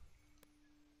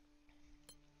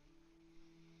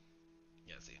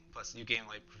 Yeah, see. Plus you gain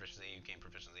light proficiency, you gain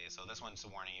proficiency. So this one's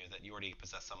warning you that you already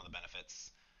possess some of the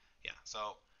benefits. Yeah,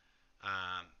 so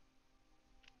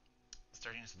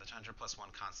Sturdiness of the Tundra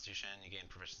 +1 Constitution, you gain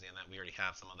proficiency in that. We already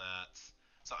have some of that.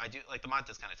 So I do, like, the mod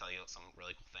does kind of tell you some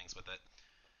really cool things with it.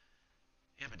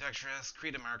 Ambidextrous,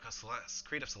 Creed of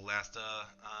Solasta.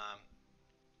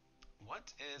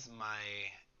 What is my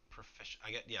proficient?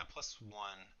 I get, yeah,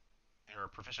 +1, or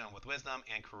proficient with Wisdom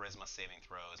and Charisma saving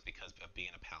throws because of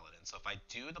being a Paladin. So if I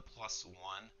do the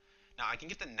 +1, now I can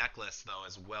get the necklace, though,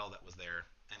 as well that was there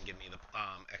and give me the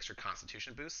extra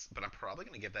Constitution boost, but I'm probably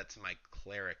going to give that to my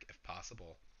Cleric if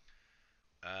possible.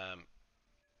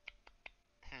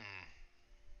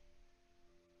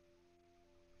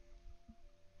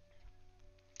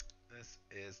 This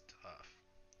is tough.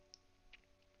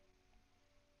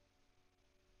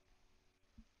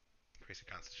 Increase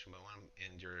your Constitution by 1,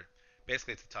 and your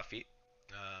basically it's a tough feat.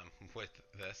 With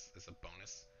this as a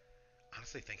bonus,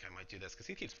 honestly think I might do this because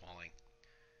he keeps falling.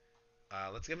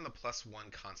 Let's give him the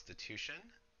 +1 Constitution,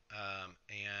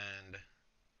 and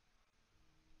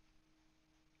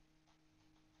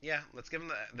yeah, let's give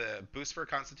him the boost for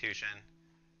Constitution,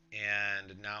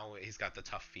 and now he's got the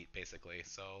tough feat basically.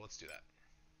 So let's do that.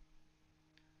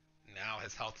 Now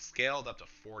his health scaled up to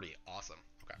 40. Awesome.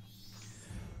 Okay.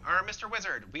 Alright, Mr.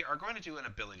 Wizard, we are going to do an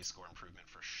ability score improvement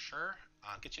for sure.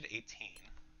 Get you to 18.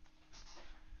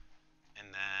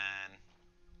 And then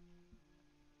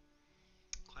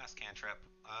class cantrip.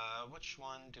 Which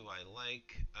one do I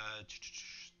like?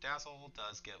 Dazzle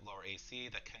does get lower AC.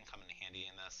 That can come in handy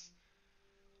in this.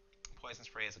 Poison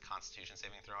spray is a Constitution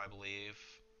saving throw, I believe.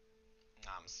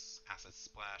 Acid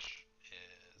splash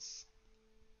is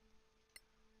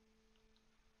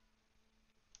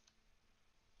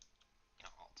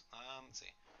alt. Let's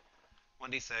see.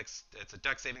 1d6. It's a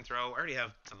Dex saving throw. I already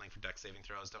have something for Dex saving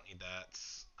throws. Don't need that.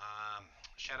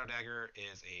 Shadow Dagger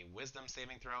is a Wisdom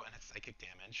saving throw, and it's psychic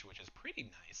damage, which is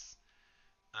pretty nice.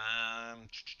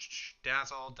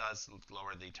 Dazzle does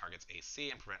lower the target's AC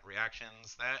and prevent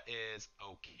reactions. That is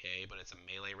okay, but it's a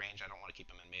melee range. I don't want to keep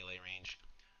him in melee range.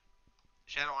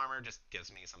 Shadow Armor just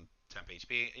gives me some temp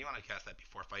HP. You want to cast that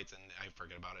before fights, and I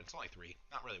forget about it. It's only 3.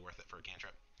 Not really worth it for a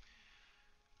cantrip.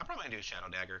 I'm probably going to do a Shadow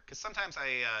Dagger, because sometimes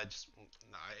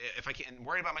if I can't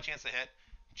worry about my chance to hit,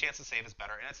 chance to save is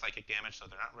better, and it's psychic damage, so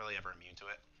they're not really ever immune to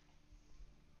it.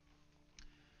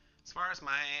 As far as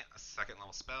my second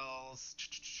level spells,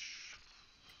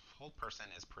 Hold Person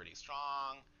is pretty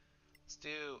strong. Let's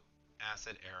do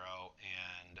Acid Arrow,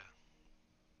 and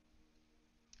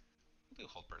we'll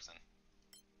do Hold Person.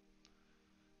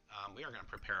 We are going to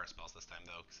prepare our spells this time,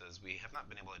 though, because we have not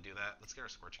been able to do that. Let's get our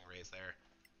Scorching Rays there.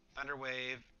 Thunder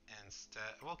Wave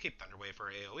instead. We'll keep Thunder Wave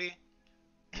for AoE.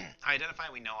 Identify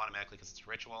we know automatically because it's a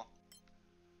ritual.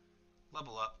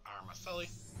 Level up our Maselli.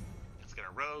 Let's get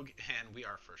a Rogue, and we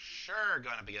are for sure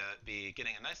going to be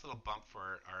getting a nice little bump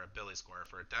for our ability score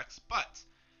for Dex, but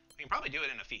we can probably do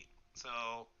it in a feat.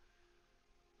 So,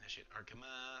 Initiate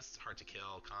Archimist, Hard to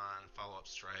Kill, Con, Follow-Up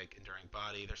Strike, Enduring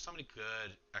Body. There's so many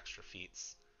good extra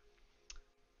feats.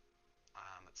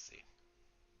 Let's see.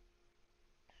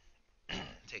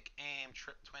 Take Aim,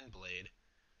 Trip Twin Blade.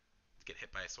 Get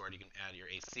hit by a sword, you can add your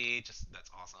AC. That's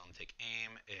awesome. Take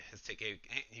Aim.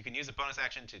 You can use a bonus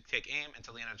action to take Aim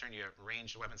until the end of the turn. Your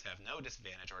ranged weapons have no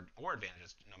disadvantage or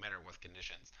advantages, no matter what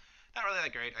conditions. Not really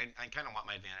that great. I kind of want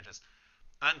my advantages.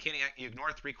 Uncanny, you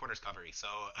ignore 3/4 cover. So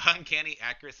Uncanny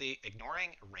Accuracy,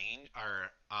 ignoring range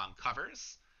or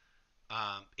covers,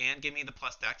 and give me the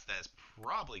plus Dex. That is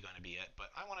probably going to be it.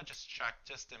 But I want to just check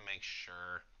just to make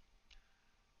sure.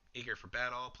 Eager for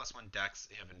Battle, +1 Dex,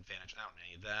 you have advantage. I don't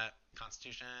need that.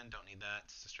 Constitution, don't need that.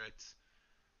 Strict.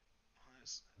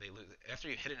 They lose after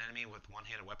you hit an enemy with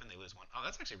one-handed weapon. They lose 1. Oh,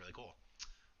 that's actually really cool.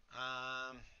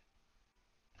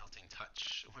 Melting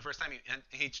Touch. The first time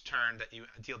each turn that you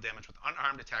deal damage with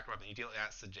unarmed attack weapon, you deal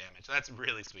acid damage. That's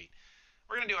really sweet.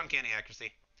 We're gonna do Uncanny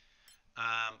Accuracy.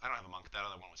 I don't have a monk. That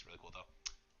other one was really cool though.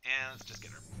 And let's just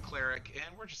get our Cleric,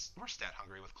 and we're stat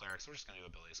hungry with Cleric, so we're just gonna do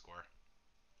ability score.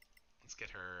 Let's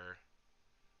get her,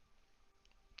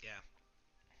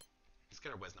 let's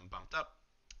get her Wisdom bumped up,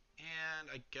 and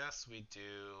I guess let's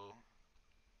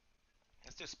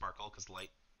do Sparkle, because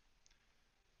light,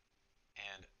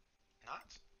 and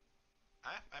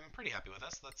I'm pretty happy with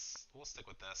this. We'll stick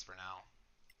with this for now.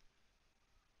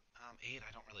 8,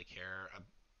 I don't really care.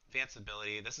 Advanced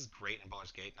Ability, this is great in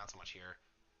Baldur's Gate, not so much here.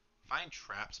 Find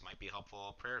Traps might be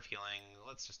helpful. Prayer of Healing,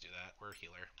 let's just do that. We're a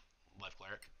healer. Life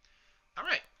Cleric.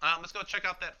 Alright, let's go check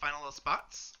out that final little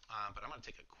spots, but I'm going to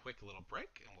take a quick little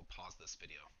break, and we'll pause this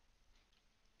video.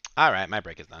 Alright, my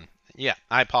break is done. Yeah,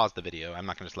 I paused the video. I'm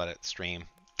not going to just let it stream.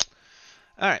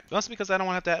 Alright, mostly because I don't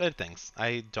want to have to edit things.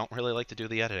 I don't really like to do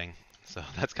the editing, so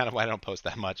that's kind of why I don't post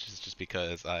that much. It's just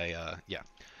because yeah.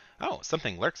 Oh,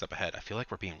 something lurks up ahead. I feel like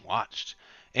we're being watched.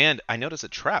 And I notice a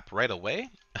trap right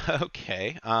away.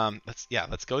 Okay,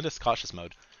 let's go into cautious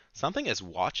mode. Something is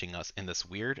watching us in this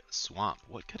weird swamp.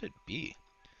 What could it be?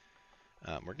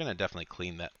 We're going to definitely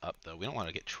clean that up, though. We don't want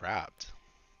to get trapped.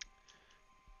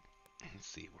 Let's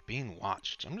see. We're being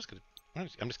watched. I'm just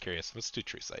curious. Let's do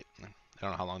True Sight. I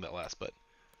don't know how long that lasts, but...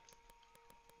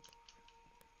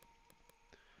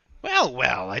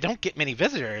 Well, I don't get many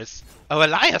visitors. Oh,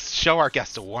 Elias, show our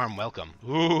guests a warm welcome.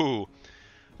 Ooh.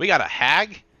 We got a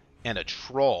hag and a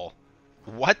troll.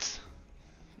 What?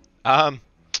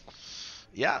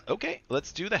 Yeah, okay.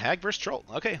 Let's do the hag versus troll.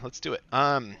 Okay, let's do it.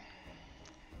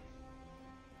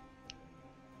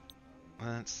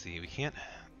 Let's see. We can't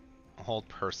hold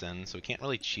person, so we can't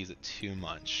really cheese it too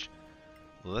much.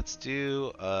 Let's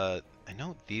do, I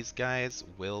know these guys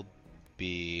will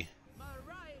be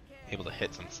able to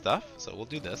hit some stuff, so we'll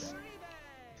do this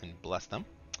and bless them.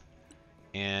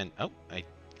 And, oh, I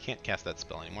can't cast that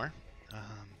spell anymore.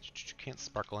 Can't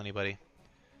sparkle anybody.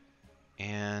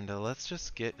 And let's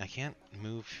just get... I can't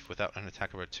move without an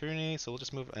attack of opportunity, so we'll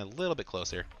just move a little bit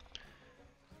closer.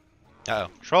 Uh-oh.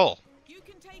 Troll! You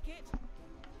can take it.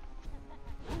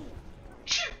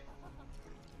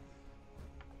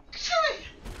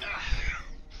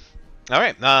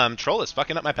 Alright, Troll is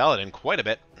fucking up my paladin quite a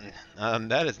bit.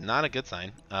 That is not a good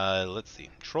sign. Let's see.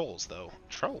 Trolls, though.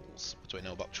 Trolls. What do I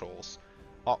know about trolls?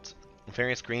 Alt.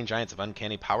 Various green giants of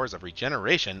uncanny powers of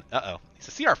regeneration. Uh-oh. He's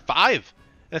a CR5!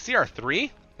 And a CR3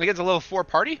 against a level 4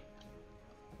 party? Could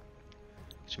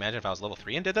you imagine if I was level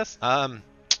 3 and did this? Let's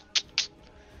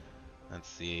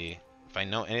see. If I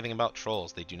know anything about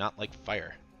trolls, they do not like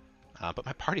fire. But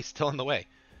my party's still in the way.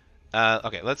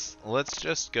 Okay, let's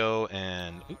just go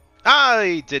and... Oop.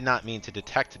 I did not mean to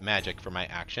detect magic for my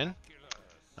action.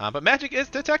 But magic is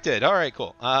detected. Alright,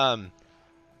 cool.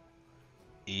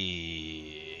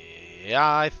 Yeah,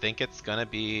 I think it's gonna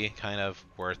be kind of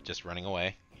worth just running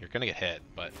away. You're gonna get hit,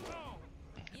 but...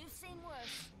 You've seen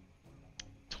worse.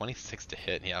 26 to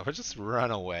hit. Yeah, we'll just run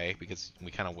away because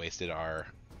we kind of wasted our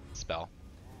spell.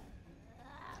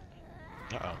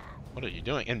 Uh-oh. What are you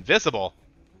doing? Invisible!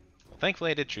 Well, thankfully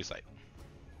I did True Sight.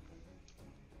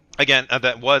 Again,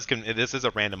 this is a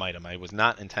random item. I was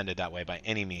not intended that way by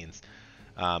any means.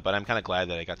 But I'm kind of glad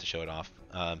that I got to show it off.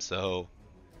 So,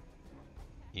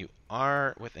 you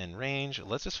are within range.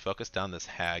 Let's just focus down this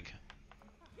hag.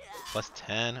 Plus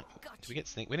 10. Did we get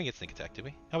sneak? We didn't get sneak attack, did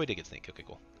we? Oh, we did get sneak. Okay,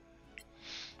 cool.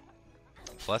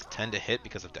 Plus 10 to hit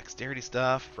because of dexterity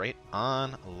stuff. Right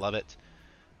on. Love it.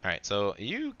 Alright, so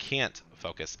you can't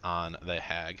focus on the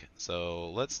hag.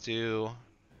 So let's do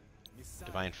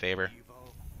Divine Favor.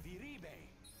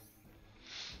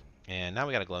 And now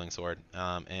we got a glowing sword.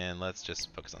 And let's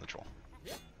just focus on the troll.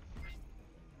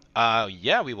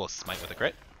 Yeah, we will smite with a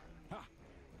crit.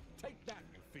 Take that,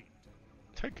 you fiend.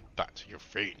 Take that, you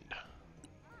fiend.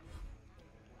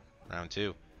 Round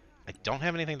 2. I don't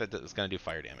have anything that is going to do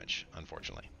fire damage,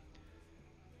 unfortunately.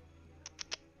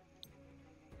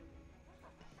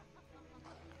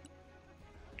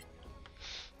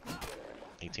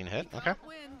 $18 hit. Okay.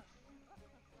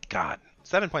 God.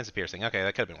 7 points of piercing. Okay,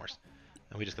 that could have been worse.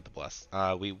 And we just get the bless.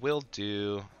 We will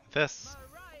do this.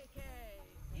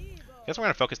 I guess we're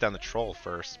going to focus down the troll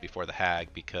first before the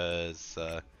hag because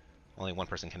only one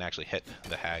person can actually hit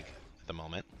the hag at the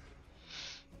moment.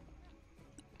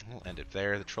 We'll end it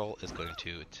there. The troll is going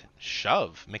to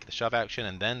shove, make the shove action,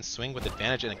 and then swing with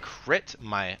advantage and crit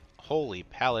my holy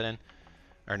paladin,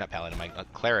 or not paladin, my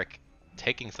cleric,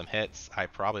 taking some hits. I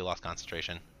probably lost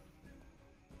concentration.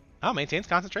 Oh, maintains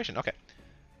concentration. Okay.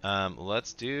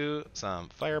 Let's do some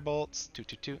fire bolts. 2,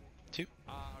 2, 2, 2.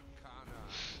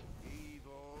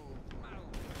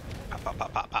 Pop, pop,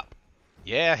 pop, pop, pop.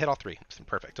 Yeah, hit all 3.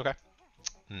 Perfect. Okay.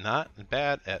 Not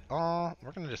bad at all.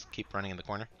 We're gonna just keep running in the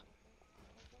corner.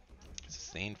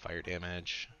 Sustained fire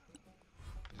damage.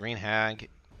 Green hag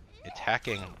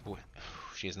attacking.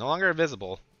 She is no longer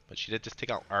invisible, but she did just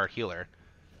take out our healer.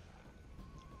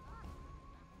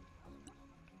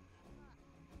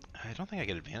 I don't think I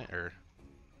get advantage or.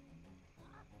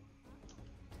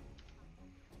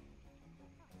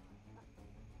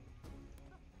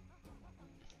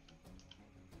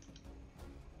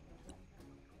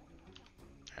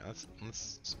 Alright,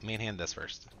 let's main hand this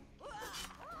first.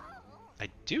 I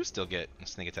do still get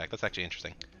sneak attack. That's actually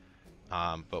interesting.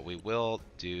 But we will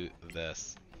do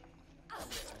this.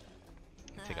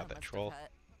 Take out that troll.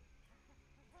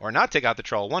 Or not take out the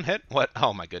troll. 1 hit? What?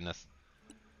 Oh my goodness.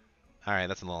 Alright,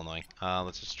 that's a little annoying.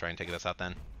 Let's just try and take this out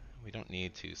then. We don't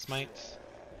need to smite.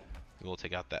 We will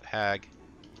take out that hag.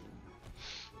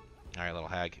 Alright, little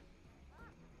hag.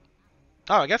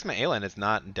 Oh, I guess my Aelin is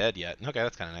not dead yet. Okay,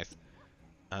 that's kind of nice.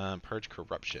 Purge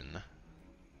Corruption.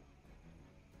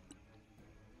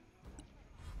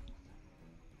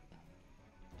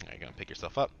 Alright, gonna pick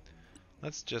yourself up.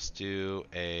 Let's just do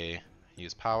a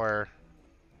use power.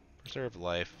 Preserve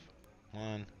life.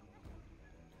 1.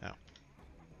 Oh.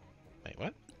 Wait,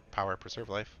 what? Power, preserve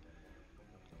life.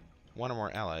 1 or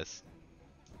more allies.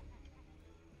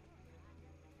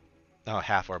 Oh,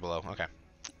 half or below. Okay.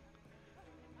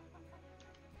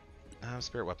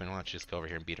 Spirit weapon. Why don't you just go over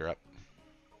here and beat her up?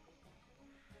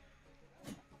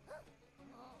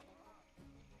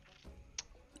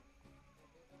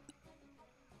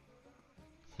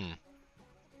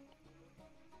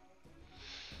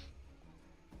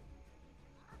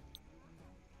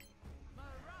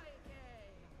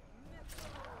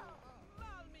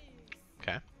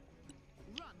 Okay.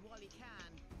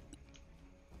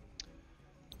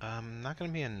 Not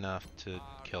going to be enough to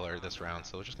kill her this round,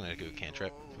 so we're just going to do a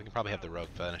cantrip. We can probably have the rogue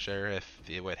finisher if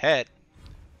it would hit.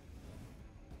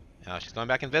 Now she's going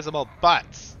back invisible, but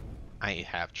I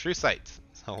have true sight,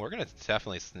 so we're going to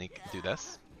definitely do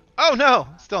this. Oh no!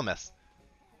 Still miss.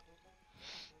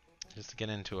 Just to get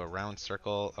into a round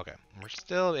circle. Okay, we're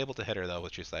still able to hit her though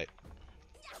with true sight.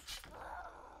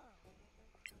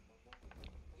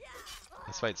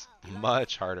 This fight's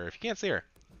much harder if you can't see her.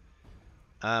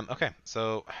 Okay,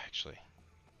 so actually,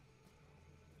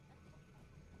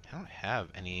 I don't have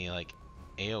any like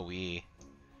AoE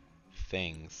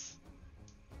things.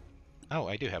 Oh,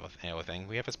 I do have an AoE thing.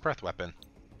 We have his breath weapon.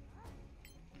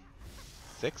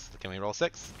 6. Can we roll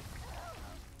 6?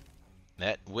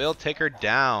 That will take her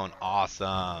down.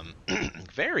 Awesome.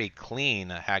 Very clean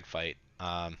hag fight.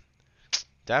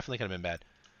 Definitely could have been bad.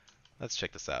 Let's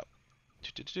check this out.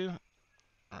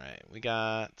 Alright, we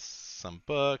got some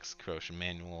books, corrosion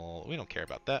manual. We don't care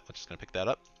about that. We're just going to pick that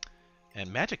up.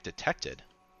 And magic detected.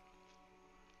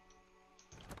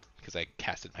 Because I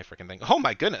casted my freaking thing. Oh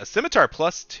my goodness. Scimitar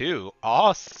 +2.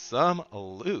 Awesome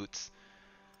loot.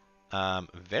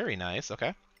 Very nice.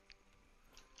 Okay.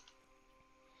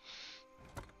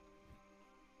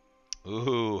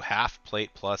 Ooh, half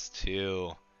plate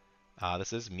 +2.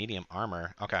 This is medium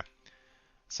armor. Okay.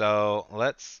 So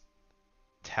let's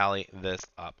tally this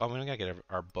up. Oh, we gotta get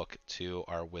our book to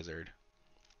our wizard.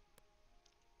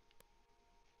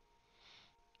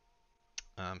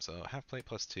 So half plate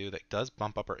 +2, that does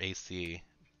bump up our AC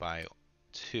by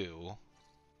 2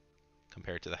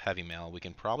 compared to the heavy mail. We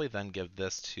can probably then give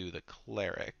this to the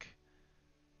cleric.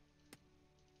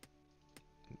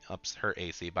 Ups her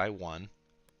AC by 1.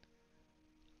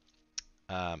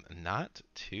 Not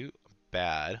too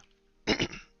bad.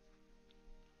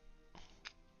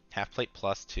 Half plate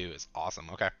 +2 is awesome.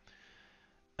 Okay.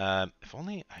 If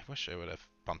only, I wish I would have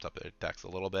bumped up their dex a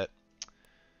little bit.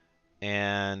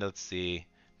 And let's see.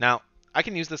 Now, I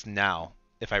can use this now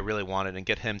if I really wanted and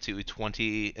get him to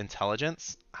 20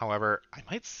 intelligence. However, I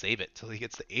might save it till he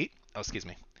gets to 8. Oh, excuse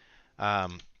me.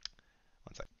 One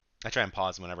sec. I try and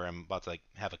pause whenever I'm about to like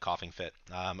have a coughing fit.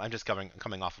 I'm just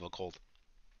coming off of a cold.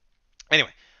 Anyway,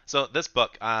 so this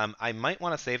book, I might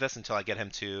want to save this until I get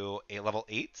him to a level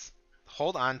 8.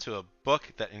 Hold on to a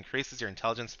book that increases your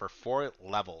intelligence for 4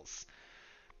 levels.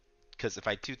 Because if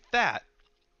I do that,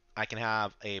 I can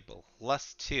have a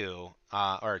 +2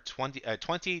 or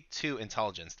 22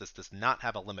 intelligence. This does not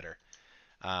have a limiter.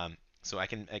 So I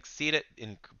can exceed it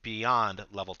in beyond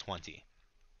level 20.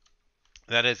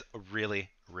 That is really,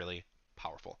 really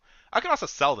powerful. I can also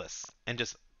sell this and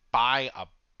just buy a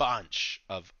bunch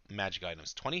of magic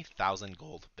items. 20,000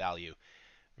 gold value.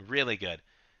 Really good.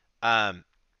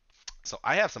 So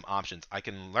I have some options. I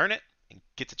can learn it and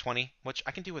get to 20, which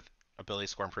I can do with ability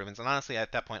score improvements. And honestly,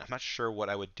 at that point, I'm not sure what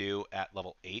I would do at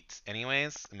level 8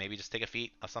 anyways. Maybe just take a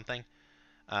feat of something.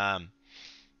 I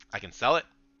can sell it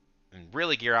and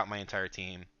really gear out my entire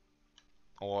team.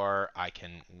 Or I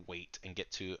can wait and get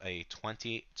to a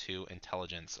 22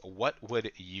 intelligence. What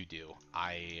would you do?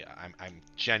 I'm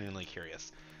genuinely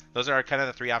curious. Those are kind of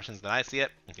the 3 options that I see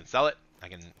it. I can sell it. I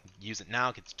can use it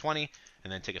now, get to 20,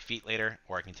 and then take a feat later.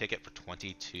 Or I can take it for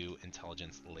 22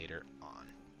 intelligence later on.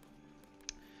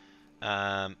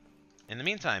 In the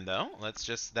meantime, though,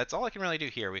 that's all I can really do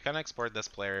here. We kind of explored this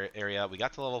player area. We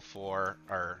got to level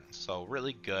 4, so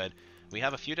really good. We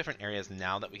have a few different areas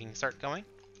now that we can start going.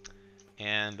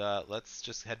 And let's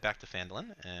just head back to Phandelver,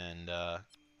 and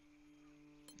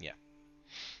yeah.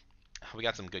 We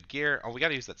got some good gear. Oh, we got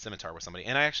to use that scimitar with somebody,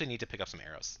 and I actually need to pick up some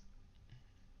arrows.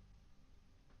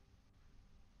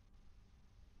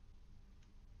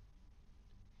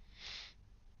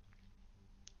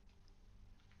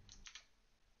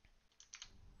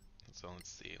 So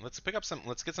let's see. Let's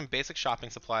get some basic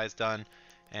shopping supplies done,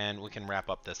 and we can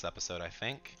wrap up this episode, I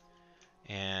think.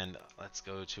 And let's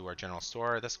go to our general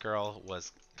store. This girl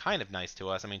was kind of nice to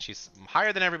us. I mean, she's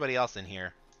higher than everybody else in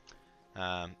here.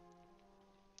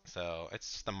 So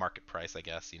it's just the market price, I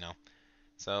guess, you know.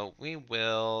 So we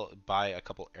will buy a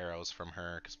couple arrows from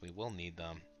her because we will need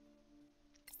them.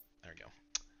 There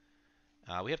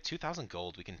we go. We have 2,000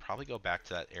 gold. We can probably go back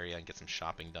to that area and get some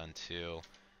shopping done too.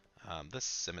 This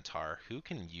scimitar, who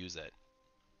can use it?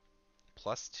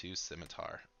 +2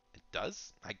 scimitar. It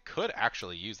does? I could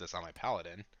actually use this on my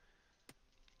paladin.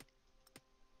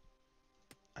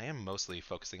 I am mostly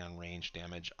focusing on range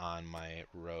damage on my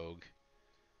rogue.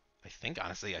 I think,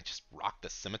 honestly, I just rock the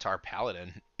scimitar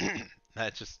paladin.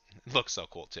 That just looks so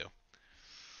cool, too.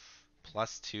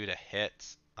 +2 to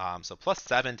hit. So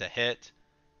 +7 to hit.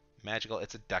 Magical.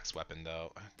 It's a dex weapon,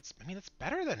 though. I mean, it's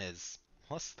better than his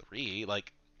 +3.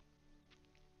 Like,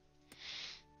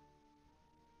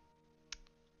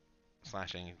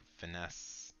 slashing,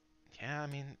 finesse. Yeah, I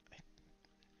mean,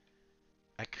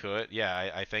 I could.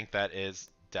 Yeah, I think that is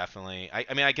definitely.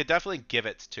 I mean, I could definitely give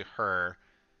it to her,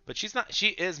 but she's not. She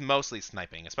is mostly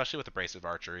sniping, especially with the abrasive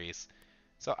archeries.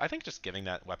 So I think just giving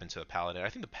that weapon to the paladin. I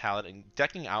think the paladin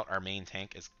decking out our main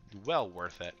tank is well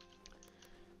worth it.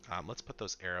 Let's put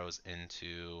those arrows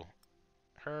into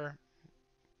her.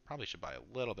 Probably should buy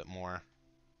a little bit more.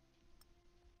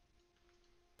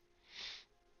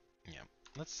 Yeah.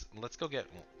 Let's go get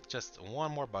just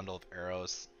one more bundle of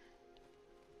arrows.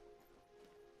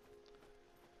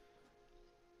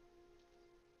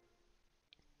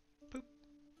 Boop.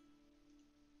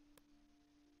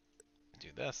 Do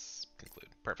this. Conclude.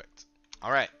 Perfect.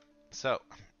 All right. So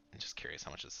I'm just curious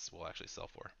how much this will actually sell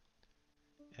for.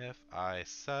 If I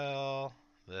sell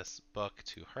this book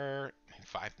to her,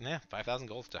 5,000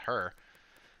 gold to her.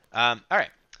 All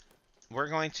right. We're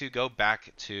going to go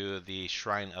back to the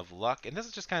Shrine of Luck, and this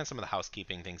is just kind of some of the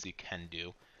housekeeping things you can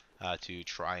do to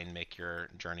try and make your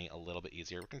journey a little bit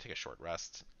easier. We're going to take a short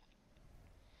rest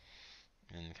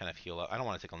and kind of heal up. I don't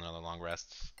want to take another long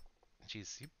rest.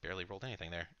 Jeez, you barely rolled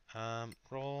anything there.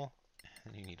 Roll,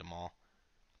 and you need them all.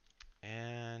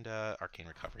 And Arcane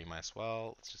Recovery might as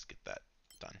well. Let's just get that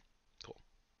done. Cool.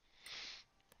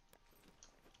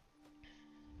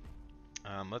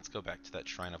 Let's go back to that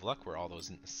Shrine of Luck where all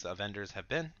those vendors have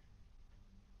been.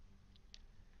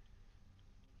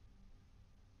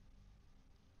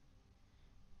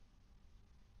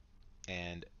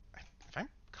 And if I'm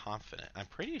confident, I'm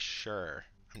pretty sure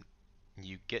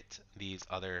you get these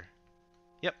other...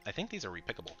 Yep, I think these are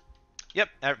repickable. Yep,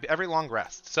 every long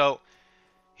rest. So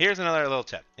here's another little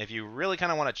tip. If you really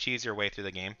kind of want to cheese your way through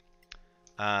the game,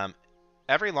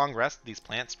 every long rest, these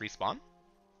plants respawn.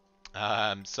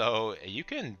 So you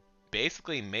can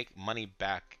basically make money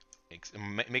back,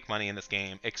 make money in this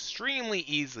game extremely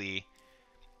easily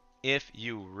if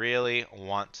you really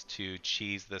want to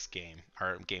cheese this game,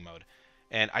 or game mode.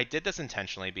 And I did this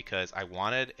intentionally because I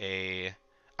want you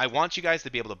guys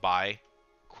to be able to buy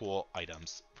cool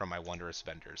items from my wondrous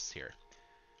vendors here.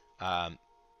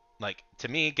 Like, to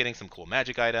me, getting some cool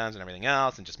magic items and everything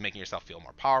else and just making yourself feel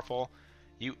more powerful,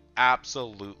 you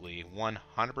absolutely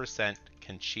 100%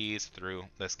 can cheese through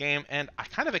this game. And I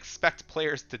kind of expect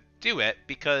players to do it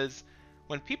because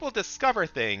when people discover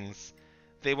things,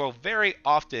 they will very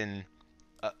often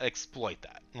exploit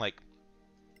that. Like,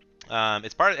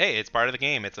 it's part of the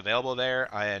game. It's available there,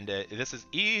 and this is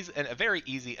a very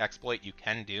easy exploit you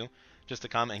can do just to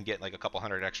come and get like a couple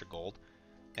hundred extra gold.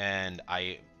 And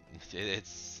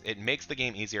it makes the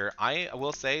game easier. I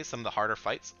will say some of the harder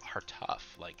fights are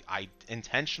tough. Like, I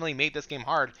intentionally made this game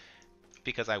hard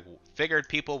because I figured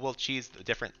people will cheese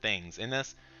different things in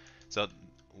this. So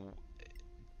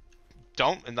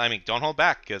don't hold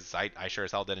back, because I sure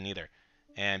as hell didn't either.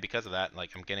 And because of that,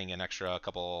 like, I'm getting an extra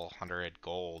couple hundred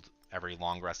gold every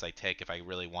long rest I take if I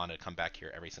really want to come back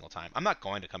here every single time. I'm not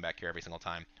going to come back here every single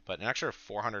time, but an extra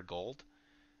 400 gold,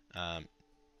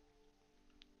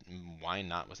 why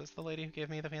not? Was this the lady who gave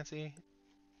me the fancy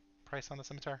price on the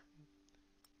scimitar?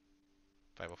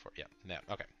 504, yeah,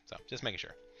 okay, so just making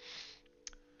sure.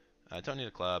 Don't need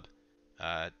a club.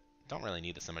 Don't really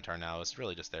need the scimitar now. It's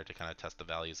really just there to kind of test the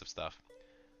values of stuff.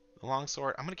 The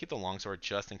longsword, I'm going to keep the longsword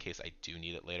just in case I do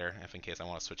need it later, if in case I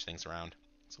want to switch things around.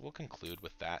 So we'll conclude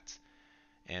with that.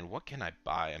 And what can I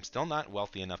buy? I'm still not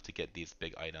wealthy enough to get these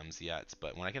big items yet,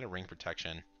 but when I get a ring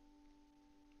protection,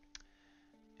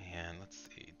 and let's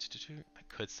see, I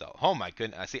could sell. Oh my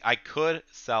goodness, see, I could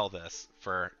sell this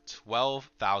for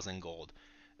 12,000 gold.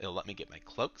 It'll let me get my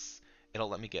cloaks. It'll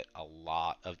let me get a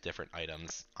lot of different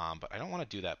items, but I don't want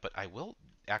to do that. But I will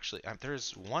actually.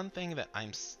 There's one thing that I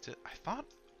thought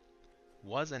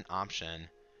was an option,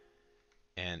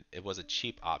 and it was a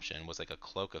cheap option. Was like a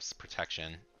cloak of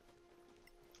protection.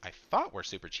 I thought were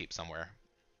super cheap somewhere.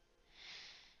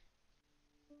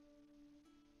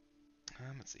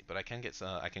 Let's see, but I can get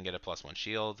a +1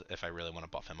 shield if I really want to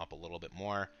buff him up a little bit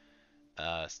more.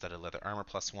 Studded leather armor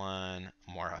 +1,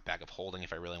 more a bag of holding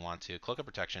if I really want to. Cloak of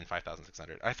protection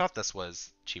 5,600. I thought this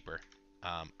was cheaper.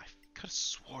 I could have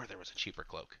swore there was a cheaper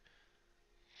cloak.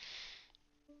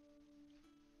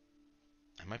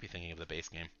 I might be thinking of the base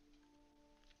game.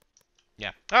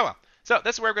 Yeah. Oh well. So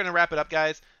this is where we're going to wrap it up,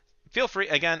 guys. Feel free,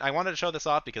 again, I wanted to show this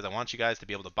off because I want you guys to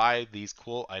be able to buy these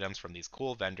cool items from these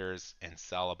cool vendors and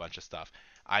sell a bunch of stuff.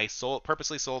 I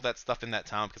purposely sold that stuff in that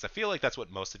town because I feel like that's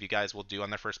what most of you guys will do on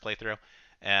their first playthrough.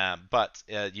 But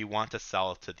you want to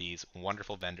sell to these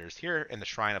wonderful vendors here in the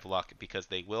Shrine of Luck because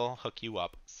they will hook you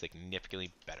up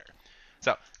significantly better.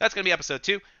 So that's going to be episode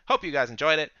 2. Hope you guys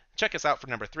enjoyed it. Check us out for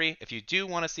number 3. If you do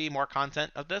want to see more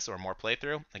content of this or more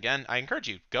playthrough, again, I encourage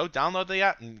you, go download the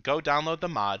app and go download the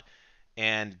mod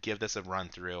and give this a run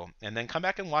through, and then come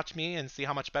back and watch me and see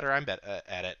how much better I'm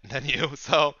at it than you.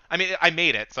 So, I mean, I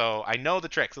made it, so I know the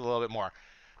tricks a little bit more.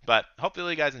 But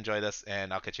hopefully you guys enjoy this,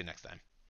 and I'll catch you next time.